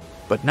bones.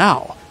 But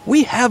now,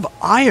 we have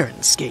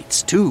iron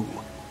skates too.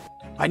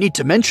 I need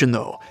to mention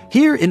though,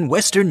 here in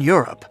Western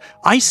Europe,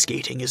 ice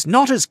skating is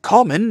not as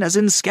common as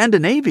in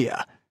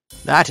Scandinavia.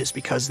 That is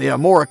because they are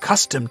more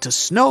accustomed to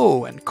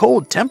snow and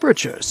cold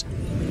temperatures.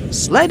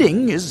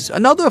 Sledding is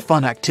another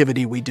fun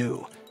activity we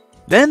do.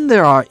 Then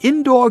there are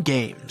indoor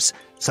games,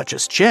 such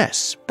as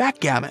chess,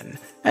 backgammon,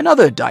 and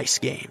other dice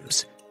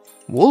games.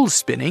 Wool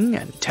spinning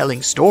and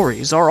telling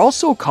stories are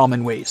also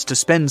common ways to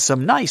spend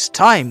some nice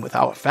time with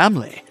our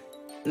family.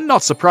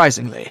 Not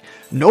surprisingly,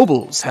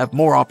 nobles have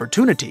more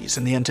opportunities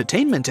in the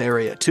entertainment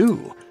area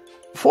too.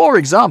 For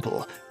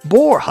example,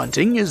 boar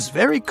hunting is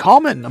very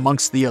common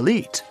amongst the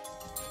elite.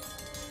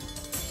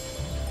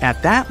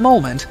 At that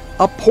moment,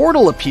 a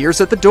portal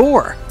appears at the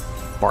door.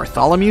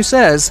 Bartholomew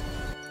says,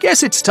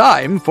 "Guess it's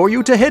time for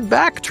you to head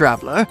back,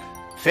 traveler.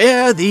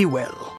 Fare thee well."